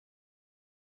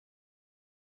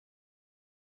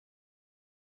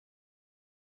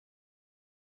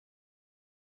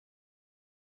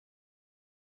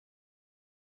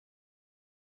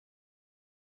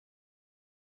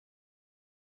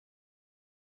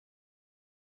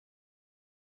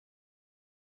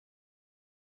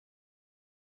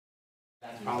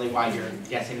probably why you're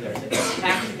guessing there's a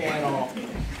tax panel.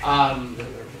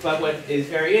 But what is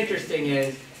very interesting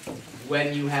is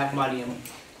when you have money in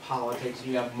politics,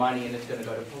 you have money and it's going to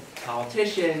go to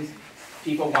politicians,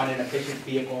 people want an efficient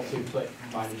vehicle to put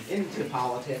money into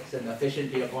politics, and the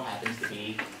efficient vehicle happens to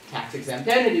be tax-exempt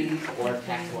entities, or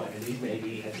taxable entities,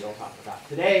 maybe, as we'll talk about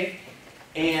today.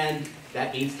 And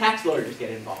that means tax lawyers get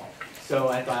involved. So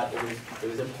I thought it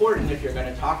was important, if you're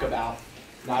going to talk about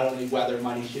not only whether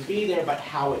money should be there, but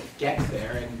how it gets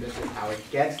there, and this is how it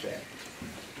gets there.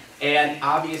 And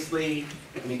obviously,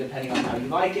 I mean, depending on how you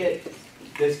like it,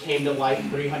 this came to light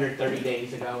 330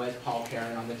 days ago, as Paul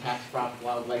Karen on the Tax Fraud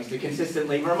blog likes to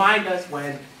consistently remind us,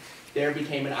 when there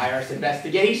became an IRS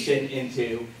investigation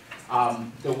into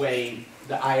the way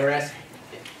the IRS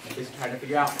is trying to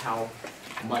figure out how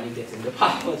money gets into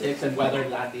politics and whether or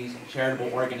not these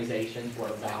charitable organizations were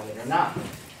valid or not.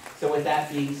 So with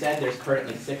that being said, there's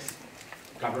currently 6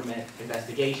 government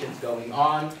investigations going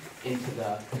on into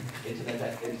the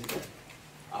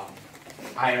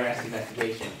IRS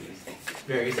investigation of these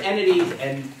various entities,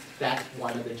 and that's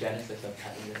one of the genesis of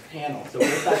having this panel. So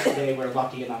with us today, we're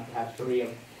lucky enough to have 3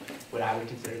 of what I would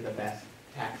consider the best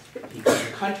tax people in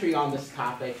the country on this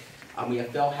topic. We have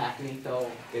Phil Hackney. Phil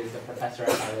is a professor at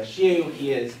LSU. He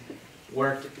has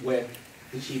worked with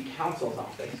the Chief Counsel's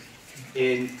office.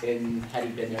 Had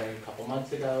he been there a couple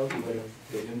months ago, he would have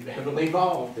been heavily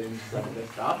involved in some of this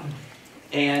stuff.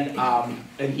 And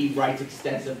he writes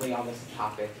extensively on this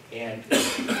topic, and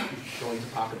going to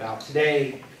talk about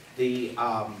today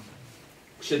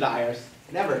should the IRS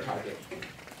never target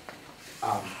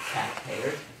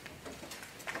taxpayers.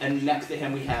 And next to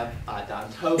him we have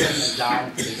Don Tobin, and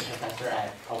Don is a professor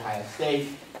at Ohio State.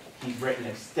 He's written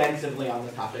extensively on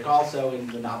the topic also in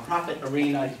the nonprofit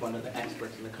arena. He's one of the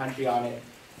experts in the country on it.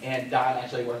 And Don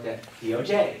actually worked at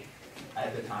DOJ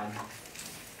at the time.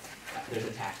 There's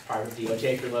a tax part of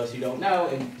DOJ for those who don't know,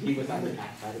 and he was on the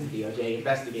tax side of DOJ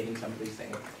investigating some of these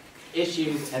same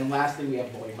issues. And lastly, we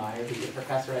have Lloyd Meyer, who's a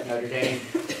professor at Notre Dame.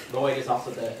 Lloyd is also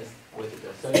the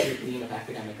Associate Dean of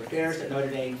Academic Affairs at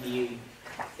Notre Dame. He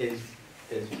is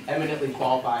eminently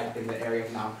qualified in the area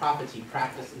of nonprofits. He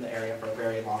practiced in the area for a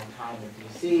very long time in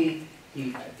DC.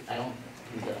 He's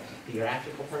a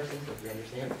theatrical person, so if you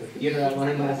understand the theater I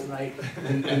learned last night,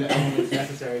 and the elements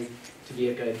necessary to be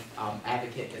a good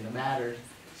advocate in the matter.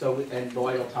 So, and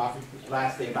Lloyd will talk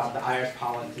lastly about the IRS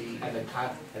policy and the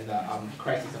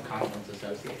crisis of confidence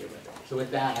associated with it. So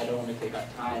with that, I don't want to take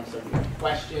up time, so if you have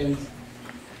questions,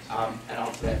 and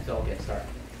I'll let Phil get started.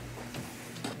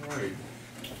 All right.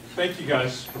 Thank you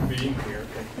guys for being here.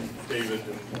 Thank you, David,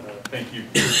 and thank you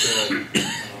to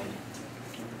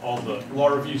all the law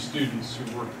review students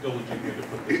who worked diligently to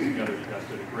put this together. You guys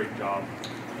did a great job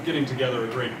getting together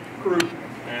a great group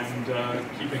and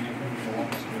keeping it moving along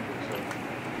smoothly. So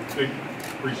big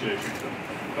appreciation to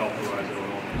Valparaiso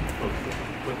and all the folks that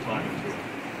put time into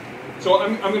it. So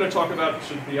I'm going to talk about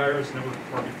should the IRS never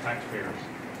target taxpayers.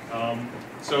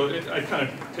 I kind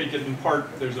of take it in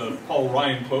part, there's a Paul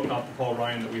Ryan quote, not the Paul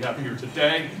Ryan that we have here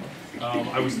today.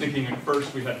 I was thinking at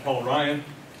first we had Paul Ryan,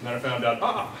 and then I found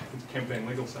out, it's Campaign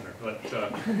Legal Center. But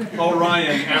Paul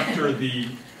Ryan, after the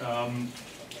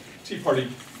Tea Party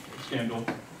scandal,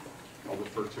 I'll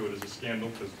refer to it as a scandal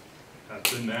because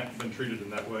it's been treated in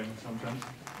that way sometimes.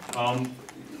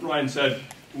 Ryan said,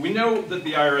 "We know that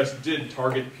the IRS did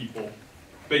target people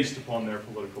based upon their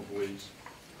political beliefs.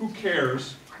 Who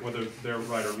cares whether they're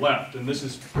right or left?" And this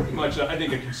is pretty much, I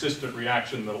think, a consistent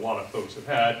reaction that a lot of folks have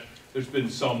had. There's been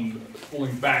some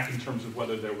pulling back in terms of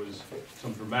whether there was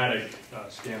some dramatic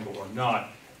scandal or not.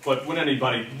 But when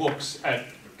anybody looks at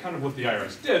kind of what the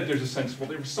IRS did, there's a sense, well,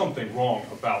 there was something wrong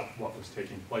about what was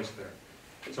taking place there.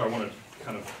 So I want to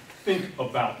kind of think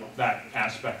about that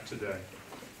aspect today.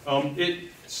 It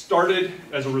started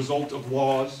as a result of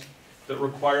laws that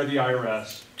require the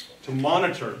IRS to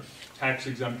monitor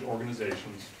tax-exempt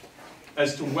organizations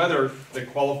as to whether they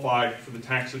qualify for the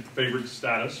tax-favored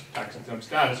status, tax-exempt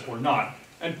status, or not.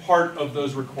 And part of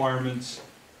those requirements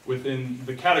within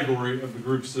the category of the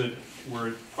groups that were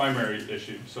at primary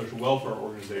issue, social welfare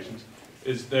organizations,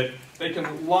 is that they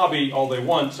can lobby all they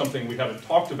want, something we haven't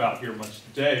talked about here much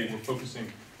today. We're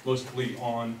focusing mostly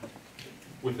on,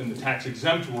 within the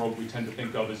tax-exempt world, we tend to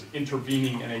think of as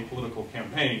intervening in a political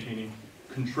campaign, meaning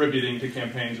contributing to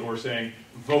campaigns or saying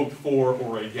vote for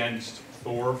or against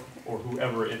Thor or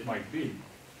whoever it might be.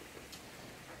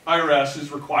 IRS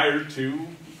is required to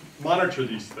monitor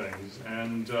these things,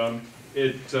 and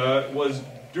it was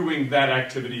doing that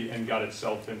activity and got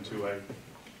itself into a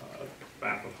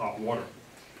bath of hot water.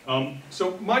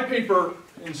 So my paper,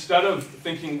 instead of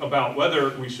thinking about whether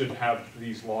we should have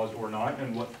these laws or not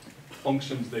and what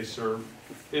functions they serve,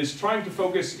 is trying to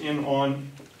focus in on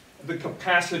the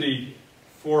capacity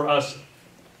for us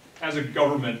as a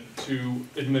government to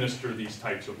administer these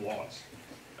types of laws.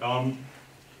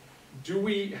 Do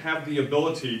we have the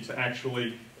ability to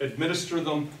actually administer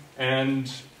them,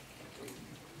 and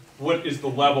what is the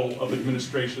level of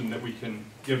administration that we can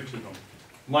give to them?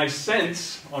 My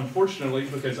sense, unfortunately,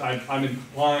 because I'm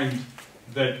inclined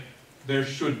that there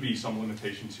should be some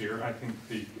limitations here. I think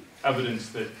the evidence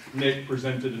that Nick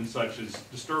presented and such is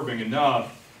disturbing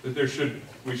enough that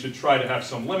we should try to have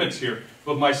some limits here.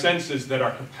 But my sense is that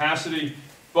our capacity,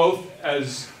 both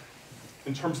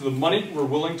in terms of the money we're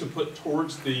willing to put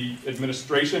towards the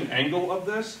administration angle of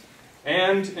this,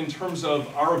 and in terms of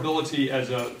our ability as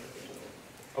a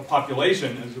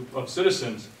population, of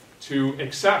citizens, to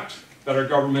accept that our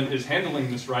government is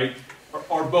handling this right,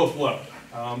 are both low.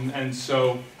 And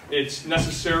so it's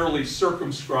necessarily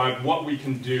circumscribed what we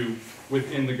can do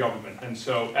within the government. And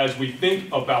so as we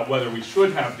think about whether we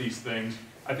should have these things,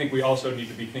 I think we also need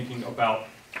to be thinking about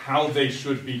how they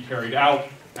should be carried out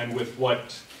and with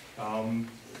what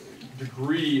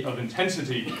degree of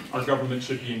intensity our government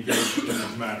should be engaged in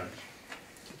these matters.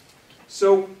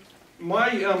 So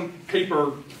my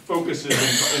paper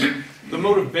focuses, and the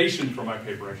motivation for my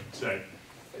paper, I should say,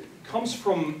 comes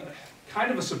from kind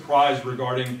of a surprise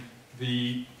regarding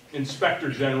the Inspector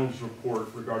General's report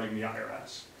regarding the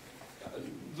IRS.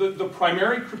 The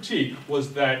primary critique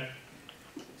was that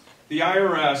the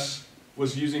IRS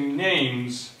was using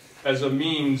names as a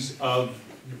means of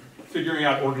figuring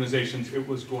out organizations it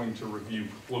was going to review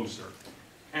closer.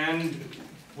 And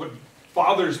what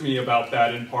bothers me about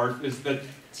that, in part, is that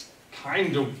it's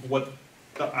kind of what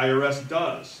the IRS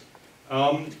does.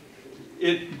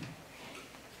 It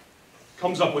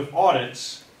comes up with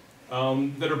audits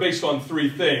that are based on three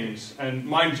things. And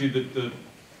mind you, that the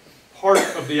part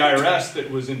of the IRS that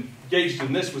was engaged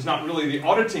in this was not really the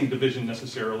auditing division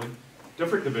necessarily,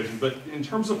 different division, but in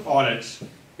terms of audits,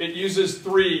 it uses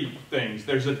three things.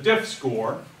 There's a diff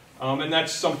score, and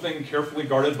that's something carefully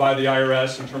guarded by the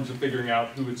IRS in terms of figuring out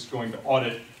who it's going to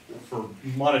audit for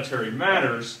monetary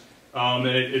matters.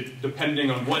 Depending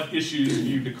on what issues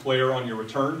you declare on your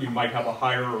return, you might have a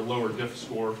higher or lower diff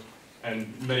score,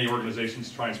 and many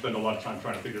organizations try and spend a lot of time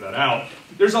trying to figure that out.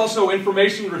 There's also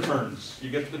information returns. You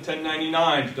get the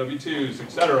 1099s, W-2s,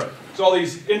 etc. So all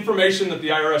these information that the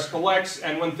IRS collects,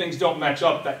 and when things don't match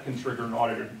up, that can trigger an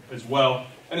audit as well.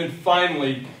 And then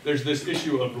finally, there's this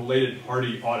issue of related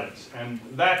party audits. And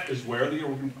that is where the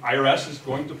IRS is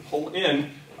going to pull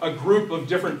in a group of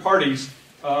different parties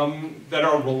that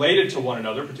are related to one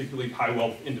another, particularly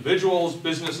high-wealth individuals,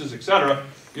 businesses, etc.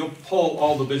 You'll pull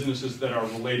all the businesses that are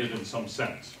related in some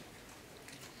sense.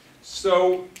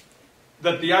 So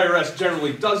that the IRS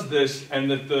generally does this, and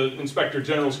that the Inspector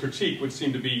General's critique would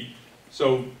seem to be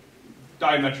so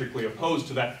diametrically opposed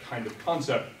to that kind of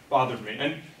concept bothered me.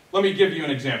 And let me give you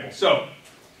an example. So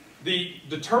the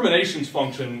determinations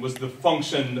function was the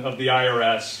function of the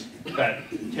IRS that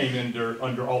came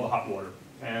under all the hot water.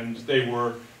 And they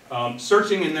were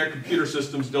searching in their computer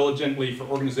systems diligently for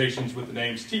organizations with the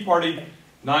names Tea Party,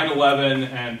 9/11,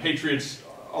 and Patriots,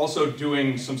 also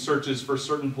doing some searches for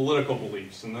certain political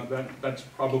beliefs. And that's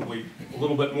probably a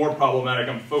little bit more problematic.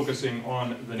 I'm focusing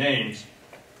on the names.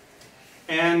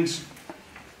 And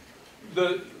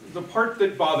the part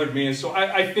that bothered me is, so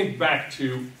I think back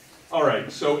to, all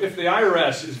right, so if the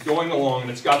IRS is going along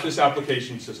and it's got this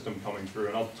application system coming through,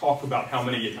 and I'll talk about how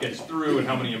many it gets through and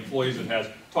how many employees it has,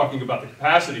 talking about the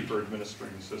capacity for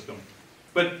administering the system.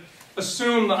 But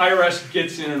assume the IRS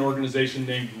gets in an organization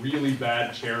named Really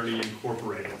Bad Charity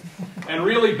Incorporated. And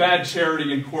Really Bad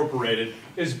Charity Incorporated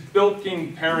is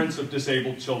bilking parents of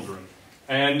disabled children.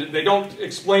 And they don't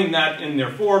explain that in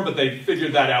their form, but they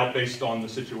figured that out based on the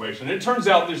situation. And it turns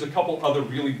out there's a couple other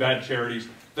really bad charities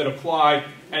that apply,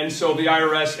 and so the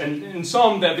IRS, and in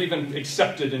some they've even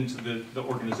accepted into the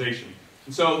organization.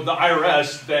 And so the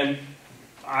IRS then,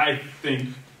 I think,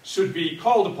 should be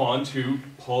called upon to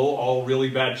pull all really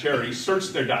bad charities, search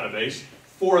their database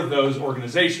for those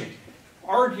organizations.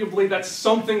 Arguably, that's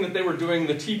something that they were doing in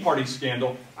the Tea Party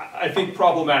scandal, I think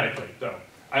problematically, though.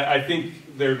 I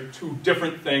think they're two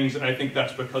different things, and I think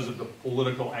that's because of the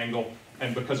political angle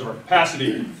and because of our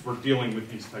capacity for dealing with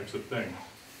these types of things.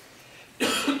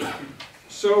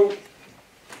 So,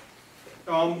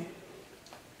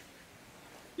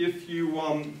 if you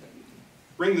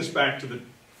bring this back to the,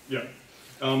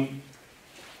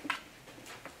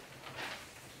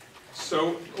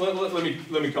 so let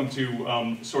me come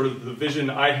to sort of the vision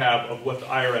I have of what the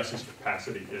IRS's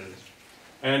capacity is.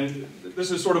 And this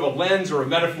is sort of a lens or a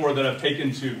metaphor that I've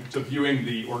taken to viewing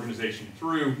the organization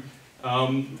through.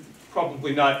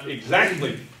 probably not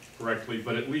exactly correctly,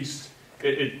 but at least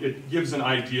it gives an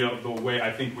idea of the way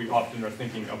I think we often are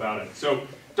thinking about it. So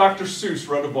Dr. Seuss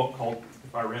wrote a book called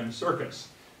If I Ran the Circus.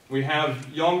 We have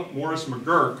young Morris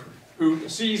McGurk, who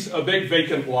sees a big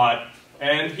vacant lot,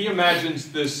 and he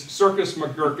imagines this Circus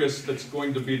McGurkus that's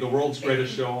going to be the world's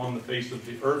greatest show on the face of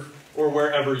the earth, or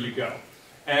wherever you go.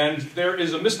 And there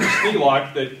is a Mr.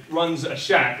 Sneelock that runs a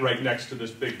shack right next to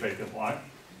this big vacant lot.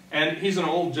 And he's an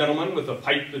old gentleman with a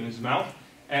pipe in his mouth.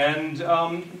 And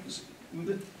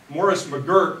Morris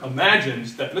McGurk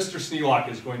imagines that Mr. Sneelock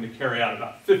is going to carry out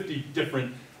about 50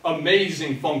 different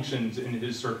amazing functions in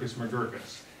his Circus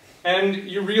McGurkus. And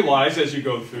you realize as you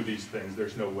go through these things,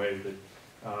 there's no way that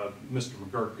Mr.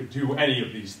 McGurk could do any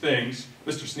of these things.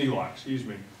 Mr. Sneelock, excuse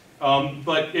me.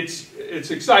 But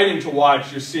it's exciting to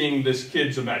watch. You're seeing this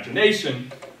kid's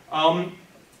imagination,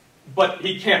 but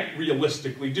he can't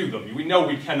realistically do them. We know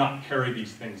we cannot carry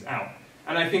these things out.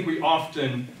 And I think we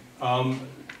often,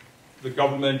 the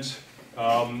government,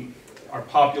 our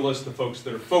populace, the folks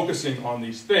that are focusing on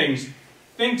these things,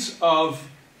 thinks of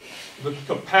the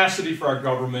capacity for our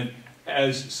government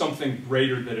as something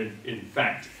greater than it in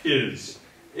fact is.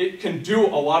 It can do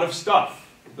a lot of stuff.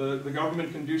 The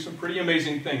government can do some pretty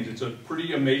amazing things. It's a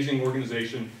pretty amazing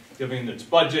organization, given its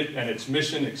budget and its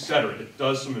mission, etc. It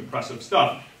does some impressive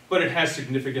stuff, but it has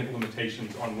significant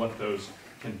limitations on what those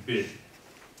can be.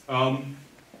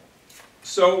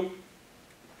 So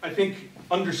I think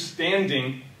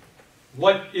understanding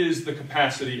what is the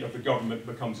capacity of the government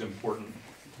becomes important.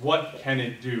 What can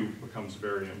it do becomes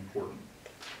very important.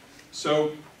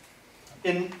 So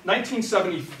in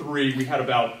 1973, we had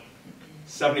about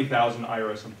 70,000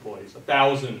 IRS employees,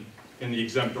 1,000 in the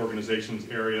exempt organizations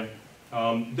area.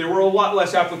 There were a lot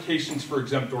less applications for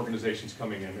exempt organizations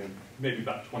coming in, and maybe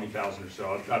about 20,000 or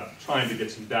so. I'm trying to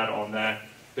get some data on that.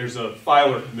 There's a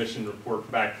Filer Commission report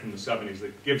back from the 70s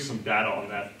that gives some data on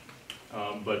that,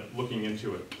 but looking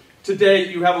into it. Today,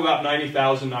 you have about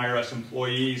 90,000 IRS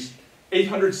employees.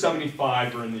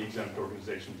 875 are in the exempt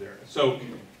organizations area. So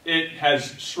it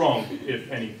has shrunk,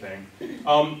 if anything.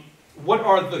 What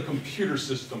are the computer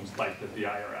systems like at the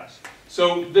IRS?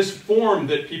 So this form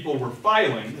that people were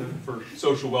filing for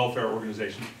social welfare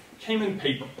organizations came in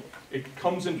paper. It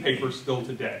comes in paper still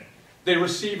today. They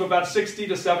receive about 60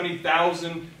 to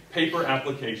 70,000 paper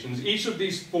applications. Each of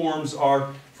these forms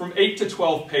are from 8 to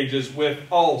 12 pages with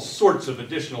all sorts of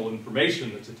additional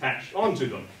information that's attached onto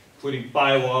them, including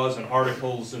bylaws and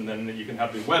articles, and then you can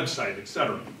have the website,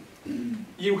 etc.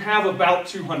 You have about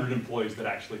 200 employees that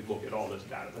actually look at all this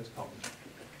data that's coming.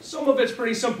 Some of it's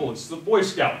pretty simple. It's the Boy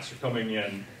Scouts are coming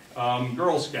in,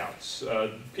 Girl Scouts,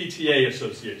 PTA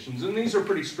associations, and these are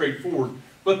pretty straightforward,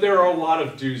 but there are a lot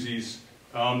of doozies,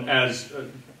 as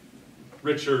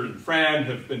Richard and Fran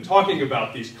have been talking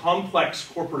about, these complex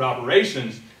corporate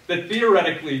operations that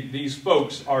theoretically these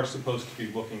folks are supposed to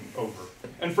be looking over.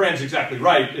 And Fran's exactly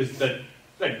right, is that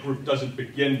that group doesn't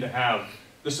begin to have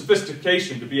the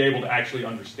sophistication to be able to actually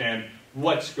understand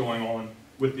what's going on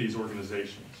with these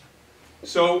organizations.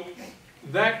 So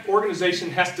that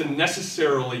organization has to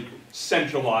necessarily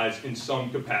centralize in some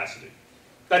capacity.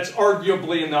 That's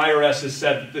arguably, and the IRS has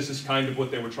said that this is kind of what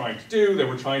they were trying to do. They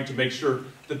were trying to make sure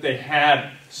that they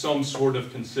had some sort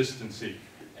of consistency.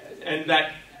 And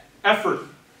that effort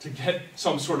to get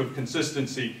some sort of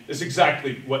consistency is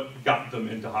exactly what got them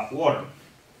into hot water.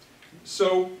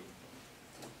 So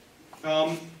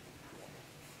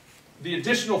the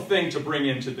additional thing to bring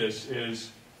into this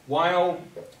is, while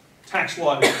tax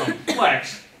law is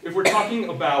complex, if we're talking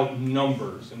about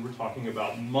numbers and we're talking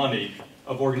about money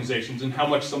of organizations and how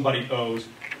much somebody owes,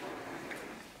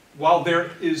 while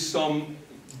there is some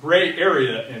gray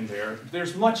area in there,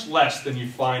 there's much less than you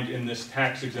find in this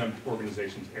tax-exempt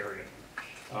organizations area.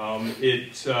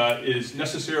 It is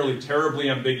necessarily terribly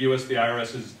ambiguous. The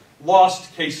IRS has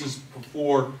lost cases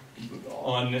before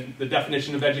on the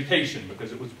definition of education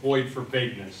because it was void for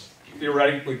vagueness.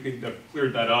 Theoretically, they've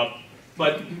cleared that up.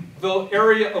 But the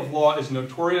area of law is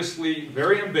notoriously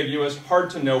very ambiguous, hard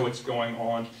to know what's going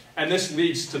on, and this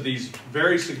leads to these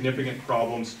very significant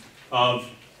problems of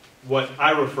what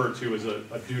I refer to as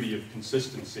a duty of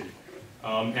consistency.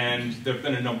 And there have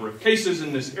been a number of cases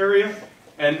in this area,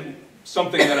 and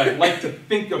something that I'd like to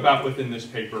think about within this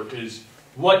paper is,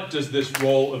 what does this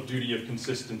role of duty of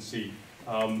consistency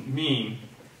mean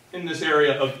in this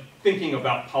area of thinking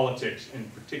about politics in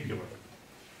particular?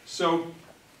 So,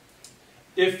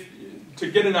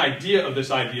 to get an idea of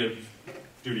this idea of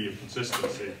duty of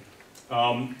consistency,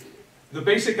 the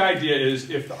basic idea is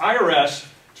if the IRS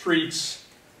treats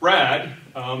Brad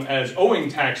as owing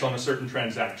tax on a certain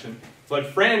transaction, but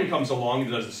Fran comes along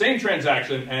and does the same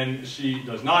transaction and she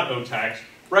does not owe tax,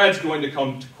 Brad's going to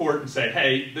come to court and say,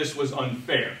 hey, this was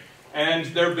unfair. And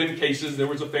there have been cases, there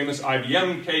was a famous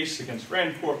IBM case against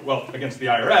Rand Corp, well, against the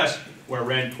IRS, where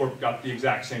Rand Corp got the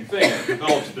exact same thing and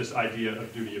developed this idea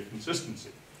of duty of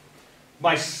consistency.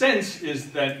 My sense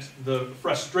is that the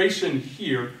frustration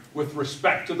here with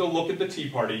respect to the look at the Tea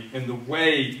Party and the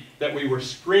way that we were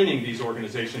screening these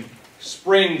organizations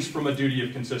springs from a duty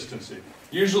of consistency.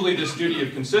 Usually this duty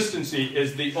of consistency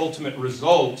is the ultimate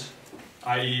result,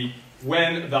 i.e.,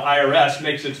 when the IRS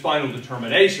makes its final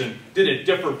determination, did it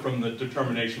differ from the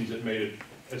determinations it made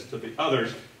as to the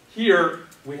others? Here,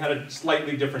 we had a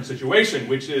slightly different situation,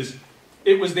 which is,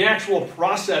 it was the actual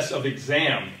process of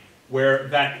exam where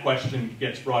that question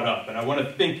gets brought up. And I want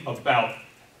to think about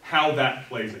how that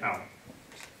plays out.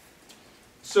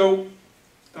 So,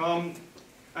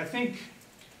 I think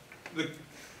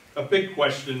a big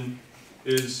question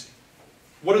is,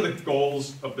 what are the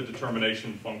goals of the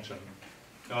determination function?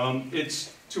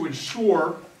 It's to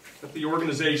ensure that the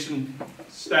organization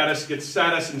status gets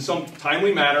status in some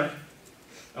timely manner,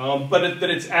 but that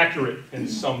it's accurate in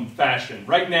some fashion.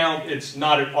 Right now, it's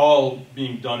not at all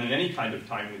being done in any kind of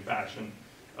timely fashion.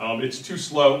 It's too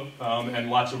slow, and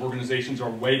lots of organizations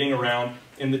are waiting around.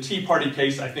 In the Tea Party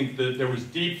case, I think that there was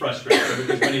deep frustration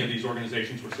because many of these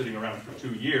organizations were sitting around for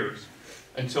 2 years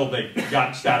until they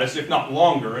got status, if not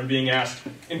longer, and being asked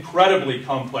incredibly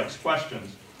complex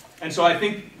questions. And so I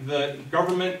think the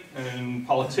government and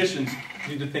politicians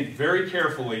need to think very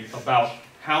carefully about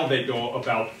how they go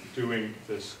about doing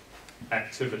this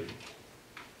activity.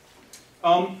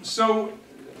 So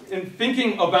in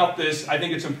thinking about this, I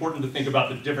think it's important to think about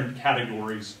the different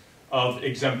categories of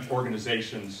exempt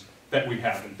organizations that we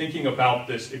have, and thinking about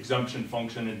this exemption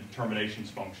function and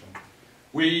determinations function.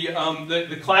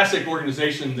 The classic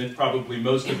organization that probably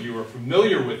most of you are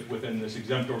familiar with within this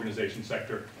exempt organization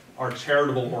sector are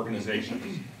charitable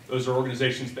organizations. Those are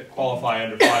organizations that qualify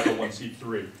under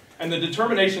 501c3. And the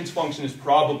determinations function is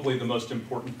probably the most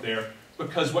important there,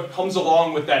 because what comes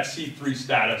along with that C3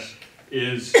 status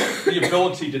is the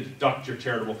ability to deduct your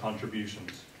charitable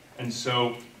contributions. And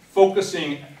so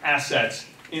focusing assets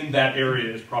in that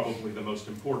area is probably the most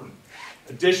important.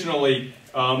 Additionally,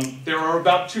 there are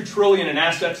about $2 trillion in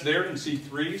assets there in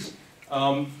C3s,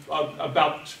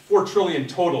 about $4 trillion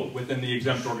total within the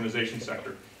exempt organization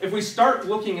sector. If we start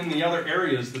looking in the other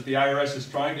areas that the IRS is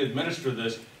trying to administer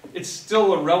this, it's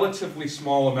still a relatively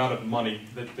small amount of money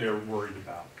that they're worried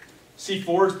about.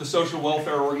 C4s, the social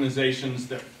welfare organizations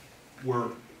that were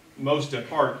most at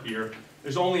heart here,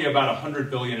 there's only about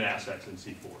 $100 billion in assets in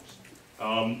C4s.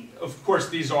 Of course,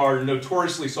 these are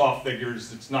notoriously soft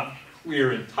figures. It's not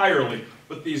clear entirely,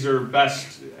 but these are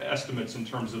best estimates in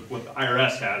terms of what the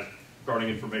IRS has regarding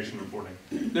information reporting.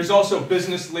 There's also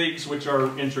business leagues, which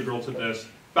are integral to this.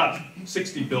 About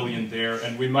 $60 billion there,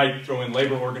 and we might throw in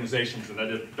labor organizations, and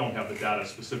I don't have the data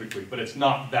specifically, but it's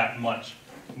not that much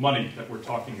money that we're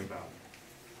talking about.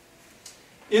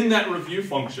 In that review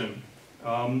function,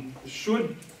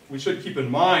 we should keep in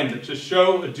mind that to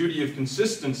show a duty of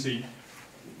consistency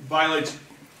violates,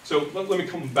 so let me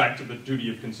come back to the duty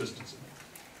of consistency.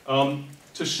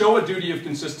 To show a duty of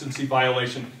consistency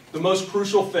violation, the most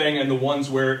crucial thing and the ones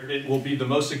where it will be the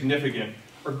most significant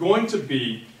are going to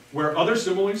be where other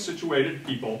similarly situated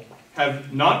people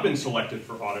have not been selected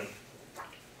for audit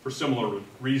for similar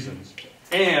reasons,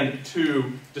 and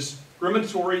 2,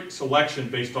 discriminatory selection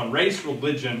based on race,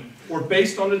 religion, or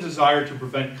based on a desire to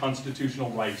prevent constitutional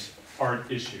rights are at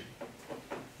issue.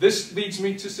 This leads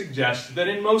me to suggest that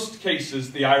in most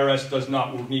cases, the IRS does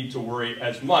not need to worry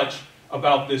as much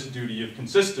about this duty of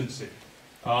consistency.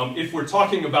 If we're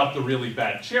talking about the really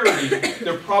bad charity,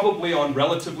 they're probably on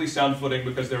relatively sound footing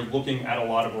because they're looking at a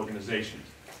lot of organizations.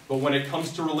 But when it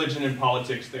comes to religion and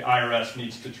politics, the IRS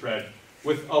needs to tread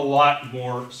with a lot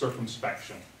more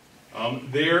circumspection.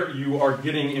 There you are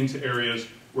getting into areas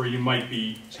where you might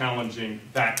be challenging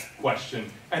that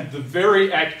question. And the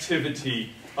very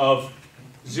activity of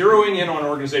zeroing in on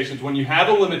organizations when you have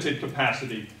a limited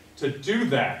capacity to do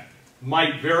that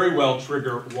might very well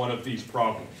trigger one of these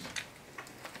problems.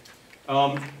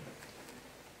 Mouth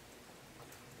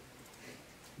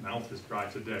is dry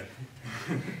today.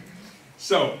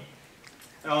 So,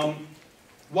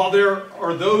 while there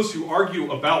are those who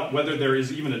argue about whether there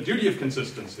is even a duty of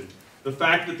consistency, the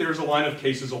fact that there's a line of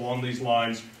cases along these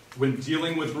lines when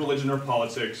dealing with religion or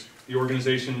politics, the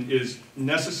organization is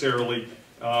necessarily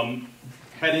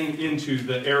heading into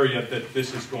the area that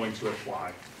this is going to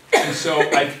apply. And so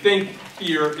I think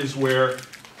here is where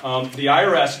the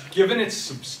IRS, given its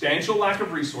substantial lack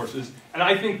of resources, and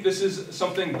I think this is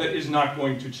something that is not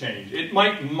going to change. It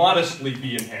might modestly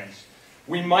be enhanced.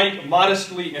 We might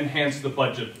modestly enhance the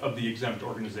budget of the exempt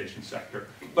organization sector,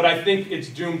 but I think it's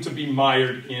doomed to be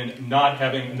mired in not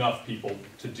having enough people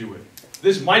to do it.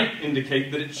 This might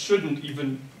indicate that it shouldn't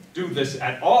even do this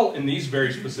at all in these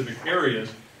very specific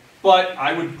areas, but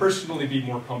I would personally be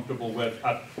more comfortable with,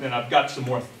 and I've got some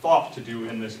more thought to do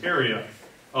in this area,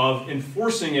 of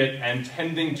enforcing it and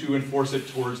tending to enforce it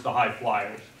towards the high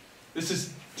flyers. This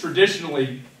has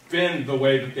traditionally been the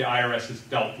way that the IRS has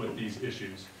dealt with these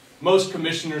issues. Most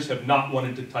commissioners have not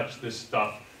wanted to touch this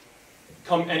stuff,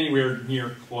 come anywhere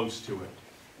near close to it.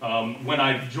 When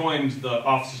I joined the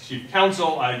Office of Chief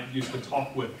Counsel, I used to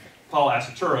talk with Paul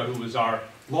Asatura, who was our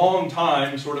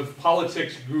long-time sort of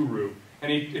politics guru,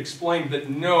 and he explained that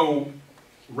no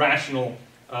rational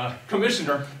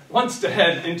commissioner wants to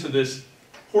head into this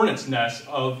hornet's nest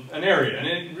of an area, and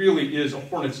it really is a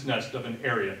hornet's nest of an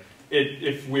area.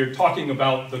 If we're talking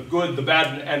about the good, the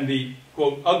bad, and the,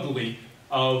 quote, ugly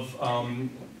of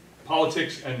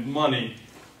politics and money,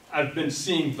 I've been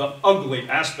seeing the ugly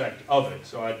aspect of it.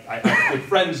 So I have good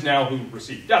friends now who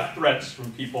receive death threats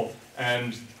from people,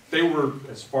 and they were,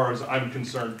 as far as I'm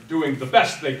concerned, doing the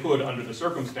best they could under the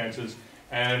circumstances,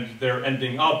 and they're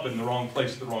ending up in the wrong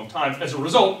place at the wrong time as a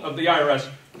result of the IRS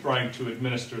trying to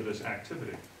administer this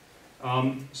activity.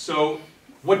 So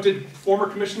what did former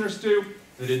commissioners do?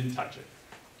 They didn't touch it.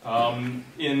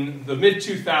 In the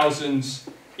mid-2000s,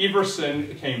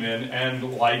 Everson came in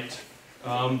and liked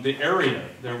the area.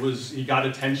 He got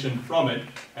attention from it,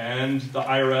 and the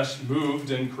IRS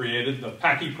moved and created the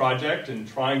Packy Project and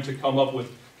trying to come up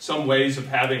with some ways of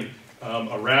having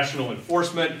a rational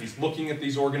enforcement. He's looking at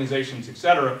these organizations,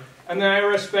 etc. And the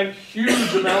IRS spent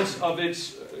huge amounts of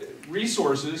its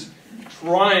resources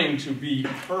trying to be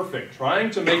perfect, trying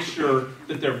to make sure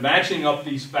that they're matching up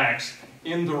these facts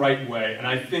in the right way. And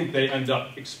I think they end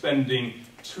up expending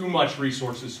too much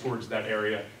resources towards that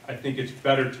area. I think it's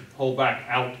better to pull back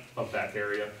out of that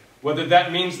area. Whether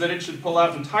that means that it should pull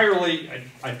out entirely,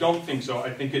 I don't think so.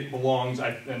 I think it belongs,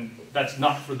 and that's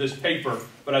not for this paper,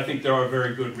 but I think there are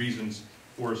very good reasons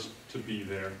for us to be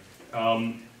there.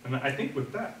 And I think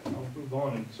with that, I'll move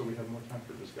on so we have more time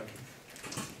for discussion.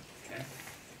 Okay.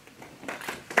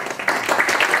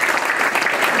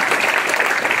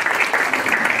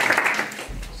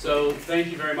 So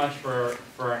thank you very much for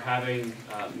having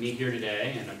me here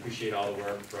today, and I appreciate all the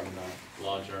work from the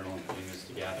Law Journal in putting this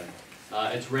together.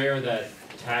 It's rare that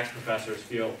tax professors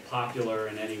feel popular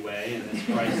in any way, and this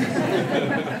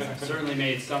crisis certainly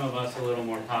made some of us a little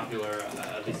more popular,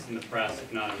 at least in the press,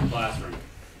 if not in the classroom.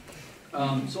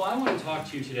 So I want to talk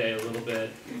to you today a little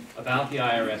bit about the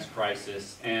IRS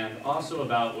crisis, and also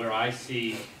about where I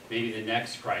see maybe the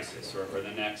next crisis or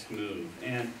the next move.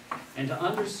 And to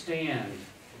understand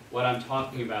what I'm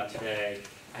talking about today,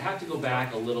 I have to go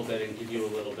back a little bit and give you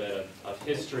a little bit of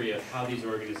history of how these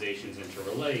organizations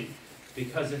interrelate,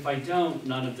 because if I don't,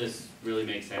 none of this really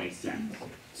makes any sense.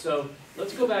 So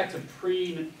let's go back to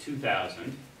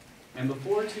pre-2000, and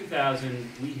before 2000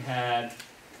 we had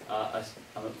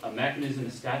a mechanism,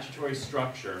 a statutory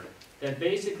structure that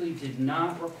basically did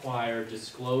not require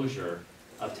disclosure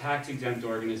of tax-exempt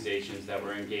organizations that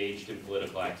were engaged in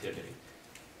political activity.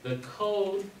 The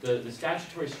code, the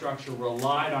statutory structure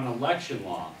relied on election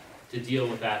law to deal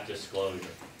with that disclosure.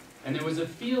 And there was a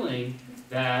feeling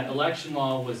that election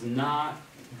law was not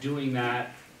doing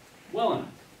that well enough,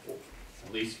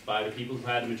 at least by the people who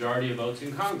had the majority of votes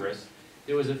in Congress.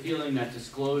 There was a feeling that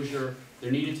disclosure,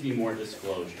 there needed to be more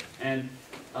disclosure. And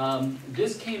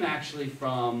this came actually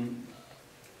from,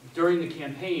 during the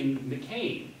campaign,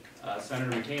 McCain,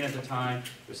 Senator McCain at the time.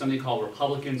 There was something called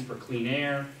Republicans for Clean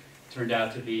Air. It turned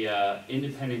out to be an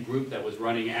independent group that was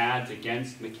running ads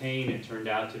against McCain. It turned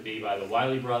out to be by the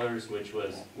Wiley brothers, which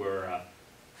were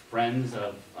friends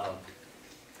of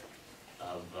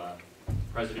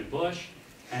President Bush.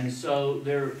 And so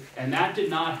that did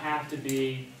not have to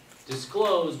be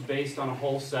disclosed based on a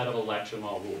whole set of election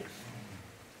law rules.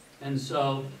 And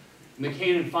so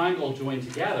McCain and Feingold joined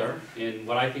together in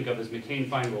what I think of as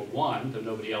McCain-Feingold 1, though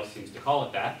nobody else seems to call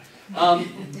it that,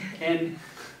 and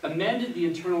amended the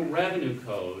Internal Revenue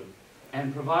Code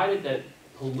and provided that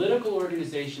political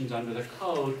organizations under the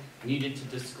code needed to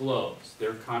disclose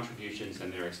their contributions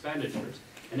and their expenditures.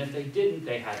 And if they didn't,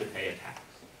 they had to pay a tax.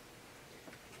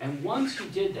 And once you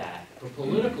did that for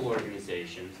political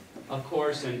organizations, of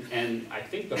course, and I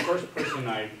think the first person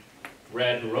I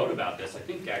read who wrote about this, I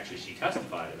think actually she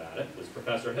testified about it, was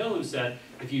Professor Hill, who said,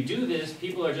 if you do this,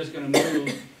 people are just going to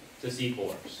move to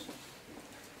C-Corps.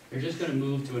 They're just going to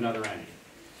move to another entity.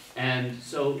 And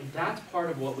so that's part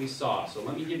of what we saw. So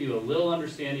let me give you a little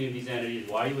understanding of these entities,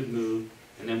 why you would move,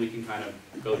 and then we can kind of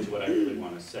go to what I really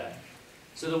want to say.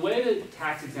 So the way the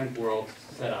tax-exempt world's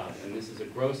set up, and this is a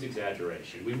gross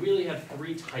exaggeration, we really have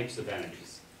three types of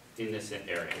entities in this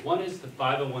area. One is the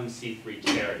 501c3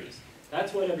 charities.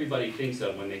 That's what everybody thinks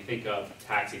of when they think of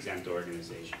tax-exempt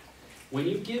organizations. When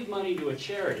you give money to a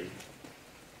charity,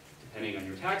 depending on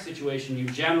your tax situation, you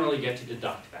generally get to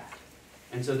deduct that.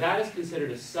 And so that is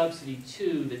considered a subsidy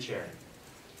to the charity.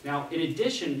 Now, in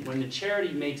addition, when the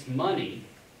charity makes money,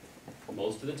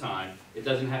 most of the time, it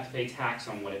doesn't have to pay tax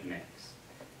on what it makes.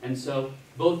 And so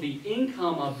both the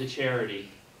income of the charity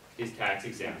is tax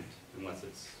exempt, unless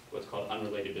it's what's called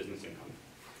unrelated business income,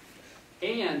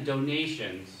 and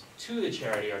donations to the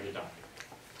charity are deducted.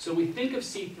 So we think of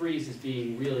C3s as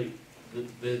being really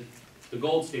the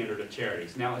gold standard of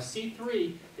charities. Now, a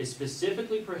C3 is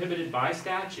specifically prohibited by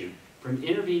statute from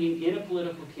intervening in a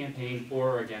political campaign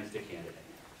for or against a candidate.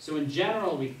 So in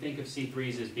general, we think of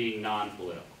C3s as being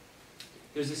non-political.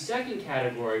 There's a second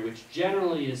category, which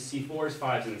generally is C4s,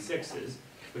 5s, and 6s,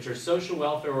 which are social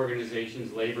welfare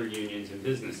organizations, labor unions, and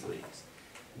business leagues.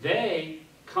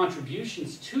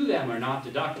 Contributions to them are not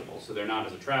deductible, so they're not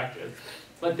as attractive,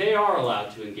 but they are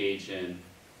allowed to engage in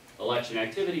election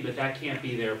activity, but that can't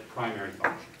be their primary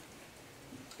function.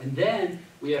 And then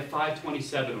we have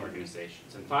 527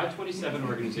 organizations, and 527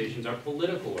 organizations are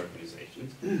political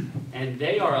organizations, and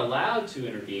they are allowed to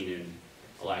intervene in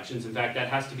elections. In fact, that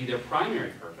has to be their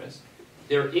primary purpose.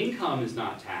 Their income is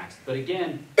not taxed, but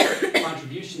again,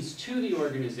 contributions to the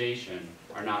organization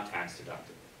are not tax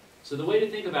deductible. So the way to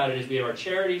think about it is we have our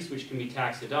charities, which can be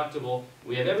tax deductible.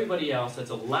 We have everybody else that's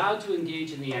allowed to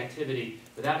engage in the activity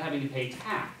without having to pay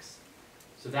tax.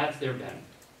 So that's their benefit.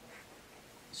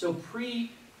 So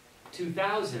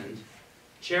pre-2000,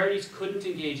 charities couldn't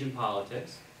engage in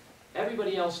politics.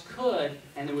 Everybody else could,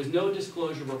 and there was no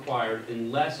disclosure required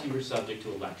unless you were subject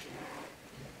to election.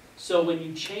 So when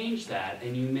you change that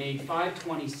and you made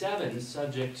 527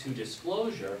 subject to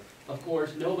disclosure, of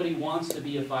course, nobody wants to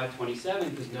be a 527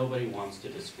 because nobody wants to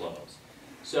disclose.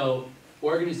 So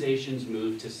organizations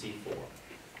move to C4.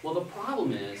 Well, the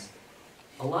problem is,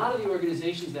 a lot of the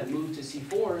organizations that moved to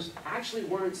C4s actually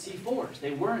weren't C4s.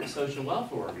 They weren't social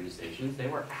welfare organizations. They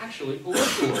were actually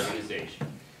political organizations.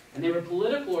 And they were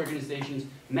political organizations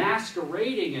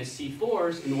masquerading as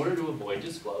C4s in order to avoid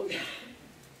disclosure.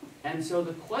 And so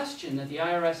the question that the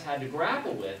IRS had to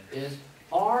grapple with is,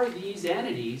 are these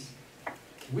entities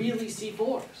really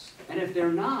C4s? And if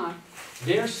they're not,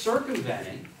 they're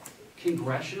circumventing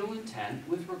congressional intent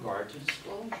with regard to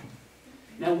disclosure.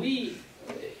 Now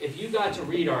if you got to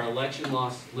read our election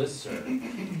loss listserv,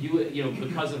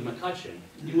 because of McCutcheon,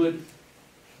 you would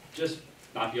just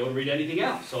not be able to read anything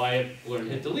else. So I have learned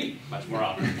to hit delete much more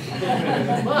often.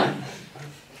 But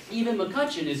even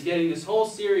McCutcheon is getting this whole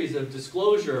series of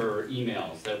disclosure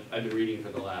emails that I've been reading for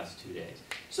the last 2 days.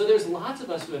 So there's lots of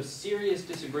us who have serious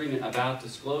disagreement about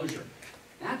disclosure.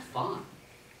 That's fine.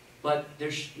 But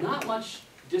there's not much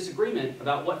disagreement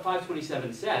about what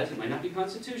 527 says, it might not be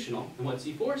constitutional, and what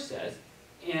C4 says,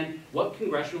 and what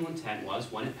congressional intent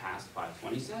was when it passed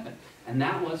 527. And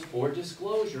that was for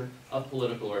disclosure of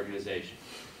political organizations.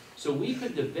 So we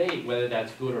could debate whether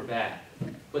that's good or bad.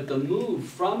 But the move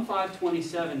from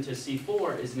 527 to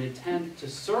C4 is an attempt to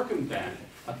circumvent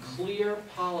a clear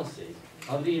policy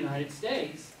of the United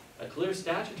States, a clear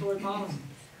statutory policy.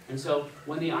 And so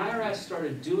when the IRS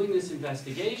started doing this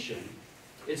investigation,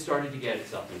 it started to get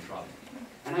itself in trouble.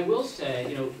 And I will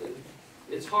say,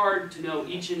 it's hard to know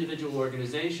each individual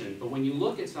organization, but when you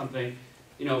look at something,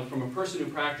 from a person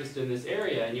who practiced in this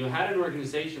area, and you had an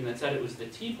organization that said it was the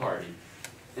Tea Party,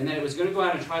 and that it was going to go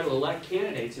out and try to elect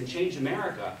candidates and change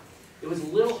America, it was a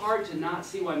little hard to not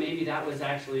see why maybe that was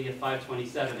actually a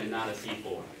 527 and not a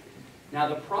C4. Now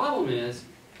the problem is,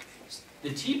 the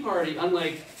Tea Party,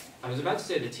 unlike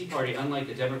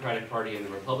the Democratic Party and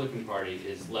the Republican Party,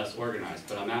 is less organized,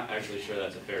 but I'm not actually sure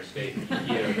that's a fair statement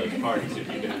for either of those parties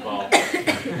if you've been involved.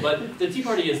 But the Tea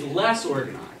Party is less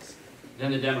organized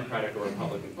than the Democratic or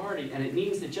Republican Party, and it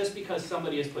means that just because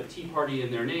somebody has put Tea Party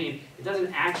in their name, it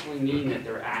doesn't actually mean that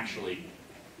they're actually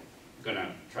going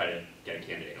to try to get a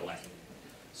candidate elected.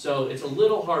 So it's a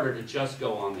little harder to just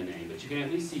go on the name, but you can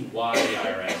at least see why the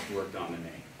IRS worked on the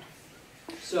name.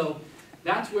 So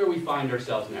that's where we find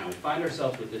ourselves now. We find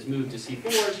ourselves with this move to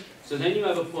C4s, so then you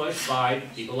have a push by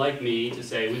people like me to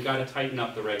say we've got to tighten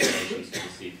up the regulations to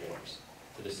the C4s,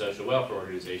 to the social welfare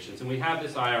organizations. And we have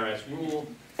this IRS rule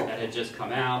that had just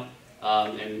come out,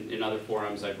 and in other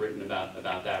forums I've written about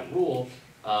that rule,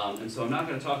 and so I'm not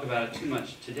going to talk about it too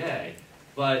much today.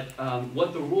 But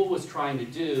what the rule was trying to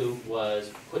do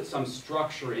was put some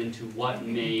structure into what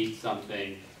made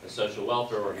something a social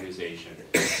welfare organization,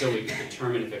 so we could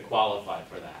determine if it qualified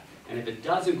for that. And if it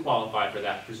doesn't qualify for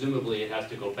that, presumably it has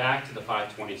to go back to the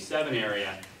 527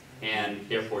 area and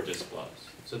therefore disclose.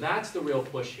 So that's the real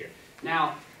push here.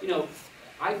 Now, you know,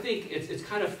 I think it's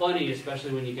kind of funny,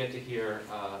 especially when you get to hear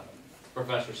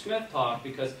Professor Smith talk,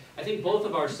 because I think both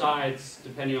of our sides,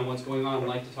 depending on what's going on,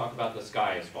 like to talk about the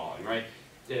sky is falling, right?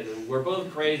 We're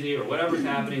both crazy, or whatever's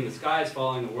happening, the sky is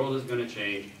falling, the world is going to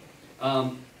change.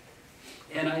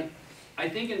 And I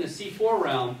think in the C4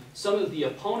 realm, some of the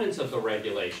opponents of the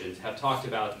regulations have talked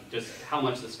about just how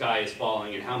much the sky is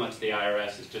falling and how much the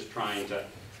IRS is just trying to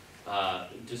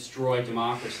destroy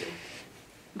democracy.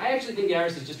 I actually think the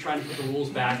IRS is just trying to put the rules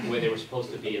back the way they were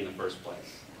supposed to be in the first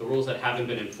place. The rules that haven't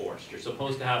been enforced. You're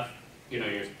supposed to have, you know,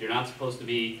 you're not supposed to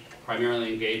be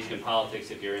primarily engaged in politics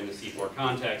if you're in the C4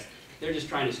 context. They're just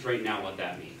trying to straighten out what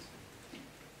that means.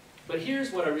 But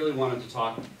here's what I really wanted to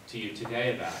talk to you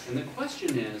today about. And the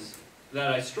question is,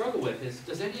 that I struggle with is,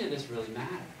 does any of this really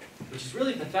matter? Which is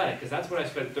really pathetic, because that's what I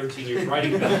spent 13 years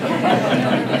writing about.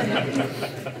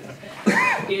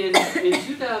 In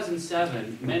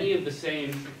 2007,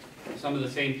 some of the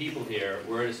same people here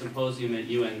were at a symposium at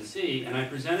UNC, and I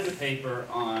presented a paper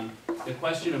on the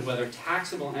question of whether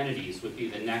taxable entities would be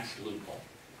the next loophole.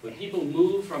 Would people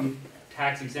move from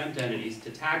tax-exempt entities to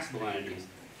taxable entities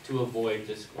to avoid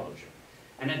disclosure?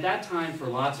 And at that time, for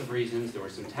lots of reasons, there were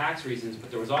some tax reasons, but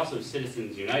there was also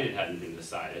Citizens United hadn't been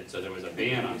decided, so there was a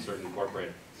ban on certain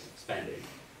corporate spending.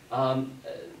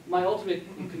 My ultimate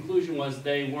conclusion was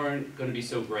they weren't going to be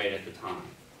so great at the time.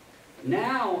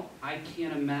 Now, I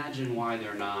can't imagine why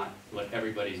they're not what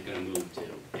everybody's going to move to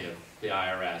if the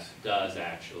IRS does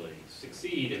actually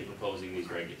succeed in proposing these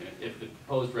if the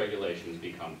proposed regulations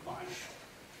become final.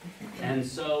 And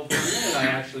so, for a minute, I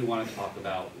actually want to talk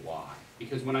about why.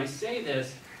 Because when I say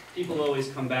this, people always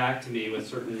come back to me with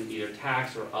certain either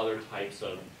tax or other types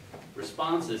of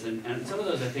responses, and some of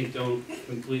those I think don't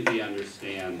completely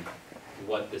understand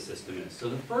what the system is. So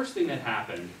the first thing that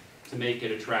happened to make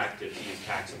it attractive to use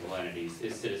taxable entities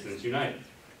is Citizens United.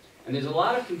 And there's a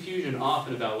lot of confusion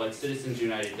often about what Citizens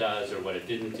United does or what it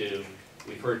didn't do.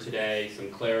 We've heard today some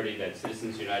clarity that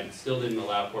Citizens United still didn't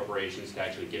allow corporations to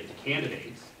actually give to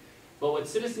candidates. But what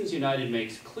Citizens United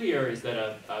makes clear is that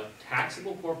a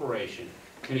taxable corporation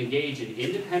can engage in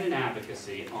independent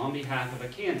advocacy on behalf of a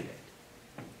candidate.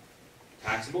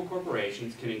 Taxable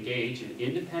corporations can engage in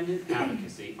independent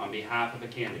advocacy on behalf of a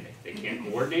candidate. They can't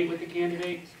coordinate with the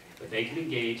candidate, but they can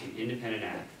engage in independent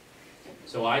advocacy.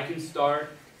 So I can start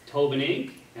Tobin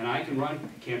Inc., and I can run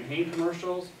campaign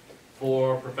commercials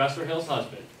for Professor Hill's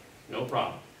husband. No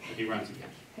problem, if he runs again.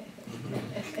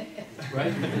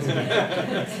 Right?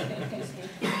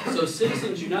 So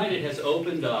Citizens United has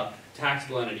opened up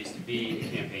taxable entities to be a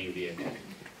campaign vehicle.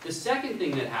 The second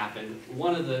thing that happened,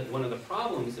 one of the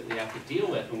problems that we have to deal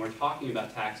with when we're talking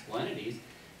about taxable entities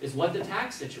is what the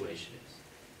tax situation is.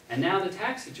 And now the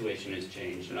tax situation has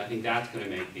changed, and I think that's going to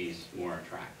make these more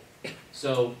attractive.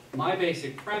 So my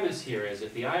basic premise here is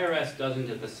if the IRS doesn't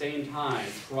at the same time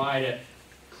try to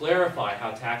clarify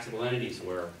how taxable entities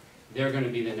work, they're going to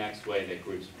be the next way that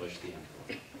groups push the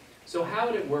envelope. So how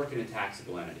would it work in a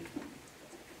taxable entity?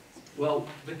 Well,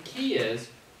 the key is,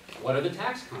 what are the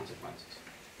tax consequences?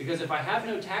 Because if I have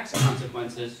no tax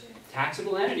consequences,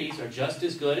 taxable entities are just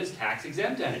as good as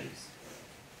tax-exempt entities.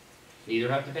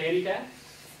 Neither have to pay any tax.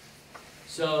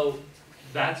 So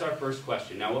that's our first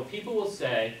question. Now what people will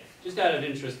say, just out of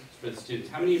interest for the students,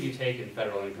 how many of you take in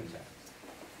federal income tax?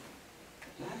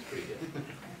 That's pretty good.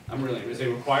 I'm really, is it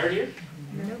required here?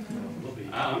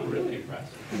 I'm really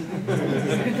impressed.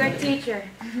 Good teacher.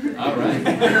 All right.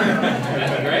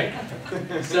 That's great.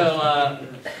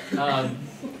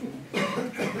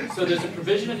 So there's a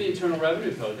provision of the Internal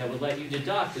Revenue Code that would let you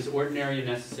deduct as ordinary and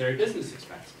necessary business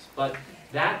expenses. But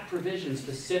that provision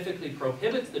specifically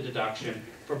prohibits the deduction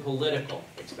for political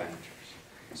expenditures.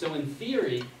 So in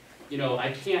theory, you know,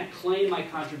 I can't claim my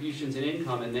contributions and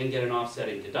income and then get an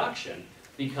offsetting deduction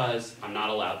because I'm not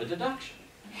allowed the deduction.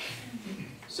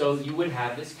 So you would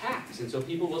have this tax. And so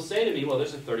people will say to me, well,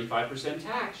 there's a 35%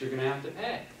 tax you're going to have to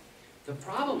pay. The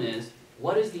problem is,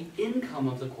 what is the income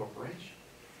of the corporation?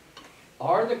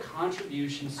 Are the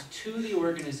contributions to the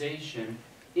organization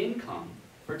income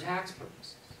for tax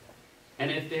purposes? And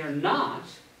if they're not,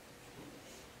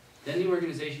 then the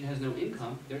organization has no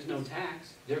income, there's no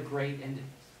tax, they're great entities.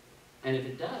 And if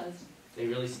it does, they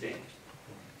really stink.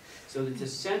 So it's a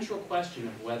central question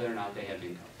of whether or not they have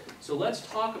income. So let's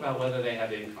talk about whether they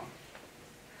have income.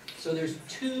 So there's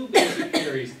two basic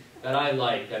theories that I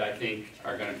like that I think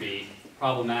are going to be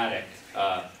problematic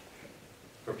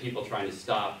for people trying to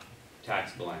stop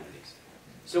taxable entities.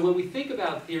 So when we think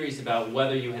about theories about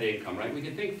whether you had income, right, we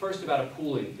can think first about a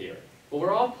pooling theory. Well,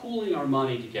 we're all pooling our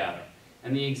money together.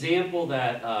 And the example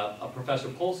that Professor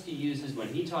Polsky uses when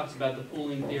he talks about the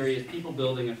pooling theory is people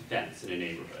building a fence in a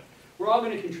neighborhood. We're all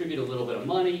going to contribute a little bit of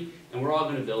money, and we're all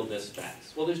going to build this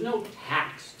fence. Well, there's no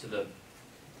tax to the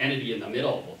entity in the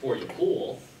middle before you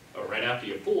pool, or right after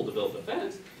you pool to build the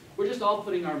fence. We're just all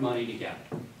putting our money together.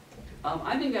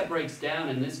 I think that breaks down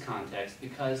in this context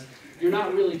because you're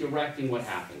not really directing what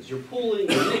happens. You're pooling,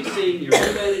 you're mixing, you're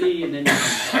one entity, and then you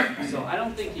can. So I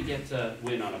don't think you get to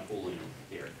win on a pooling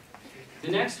theory. The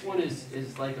next one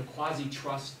is like a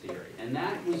quasi-trust theory, and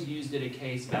that was used in a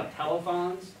case about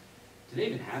telephones. Do they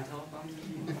even have telephones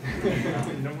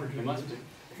anymore? No more. They must do.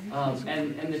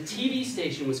 And the TV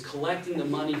station was collecting the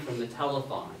money from the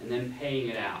telephone and then paying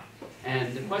it out.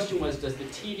 And the question was, does the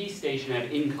TV station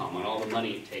have income on all the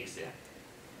money it takes in?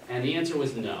 And the answer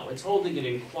was no. It's holding it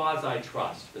in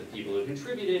quasi-trust for the people who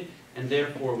contributed, and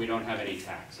therefore we don't have any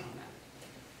tax on that.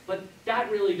 But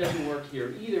that really doesn't work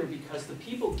here either because the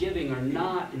people giving are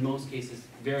not, in most cases,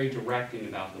 very directing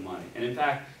about the money. And in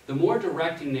fact, the more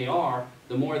directing they are,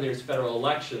 the more there's federal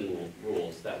election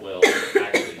rules that will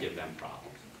actually give them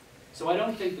problems. So I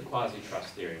don't think the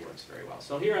quasi-trust theory works very well.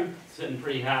 So here I'm sitting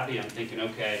pretty happy. I'm thinking,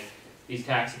 okay, these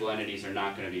taxable entities are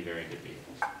not going to be very good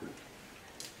vehicles.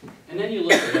 And then you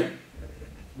look at it,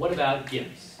 what about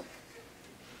gifts?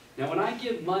 Now when I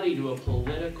give money to a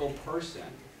political person,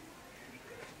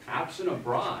 absent a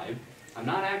bribe, I'm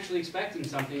not actually expecting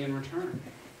something in return.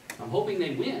 I'm hoping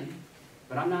they win,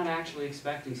 but I'm not actually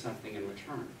expecting something in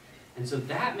return. And so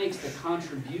that makes the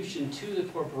contribution to the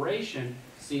corporation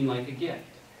seem like a gift.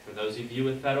 For those of you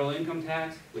with federal income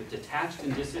tax, with detached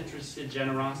and disinterested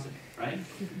generosity, right?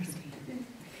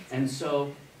 And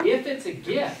so if it's a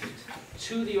gift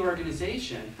to the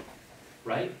organization,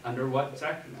 right, under what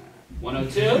section?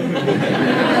 102?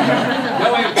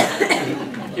 No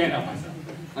income. Can't help myself.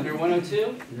 Under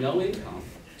 102, no income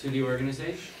to the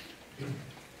organization.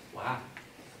 Wow.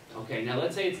 Okay, now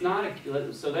let's say it's not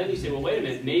a, so then you say, well, wait a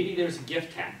minute, maybe there's a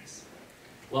gift tax.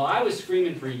 Well, I was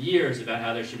screaming for years about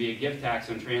how there should be a gift tax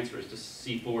on transfers to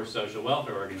C4 social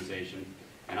welfare organizations,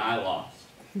 and I lost.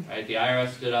 Right? The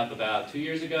IRS stood up about 2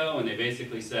 years ago, and they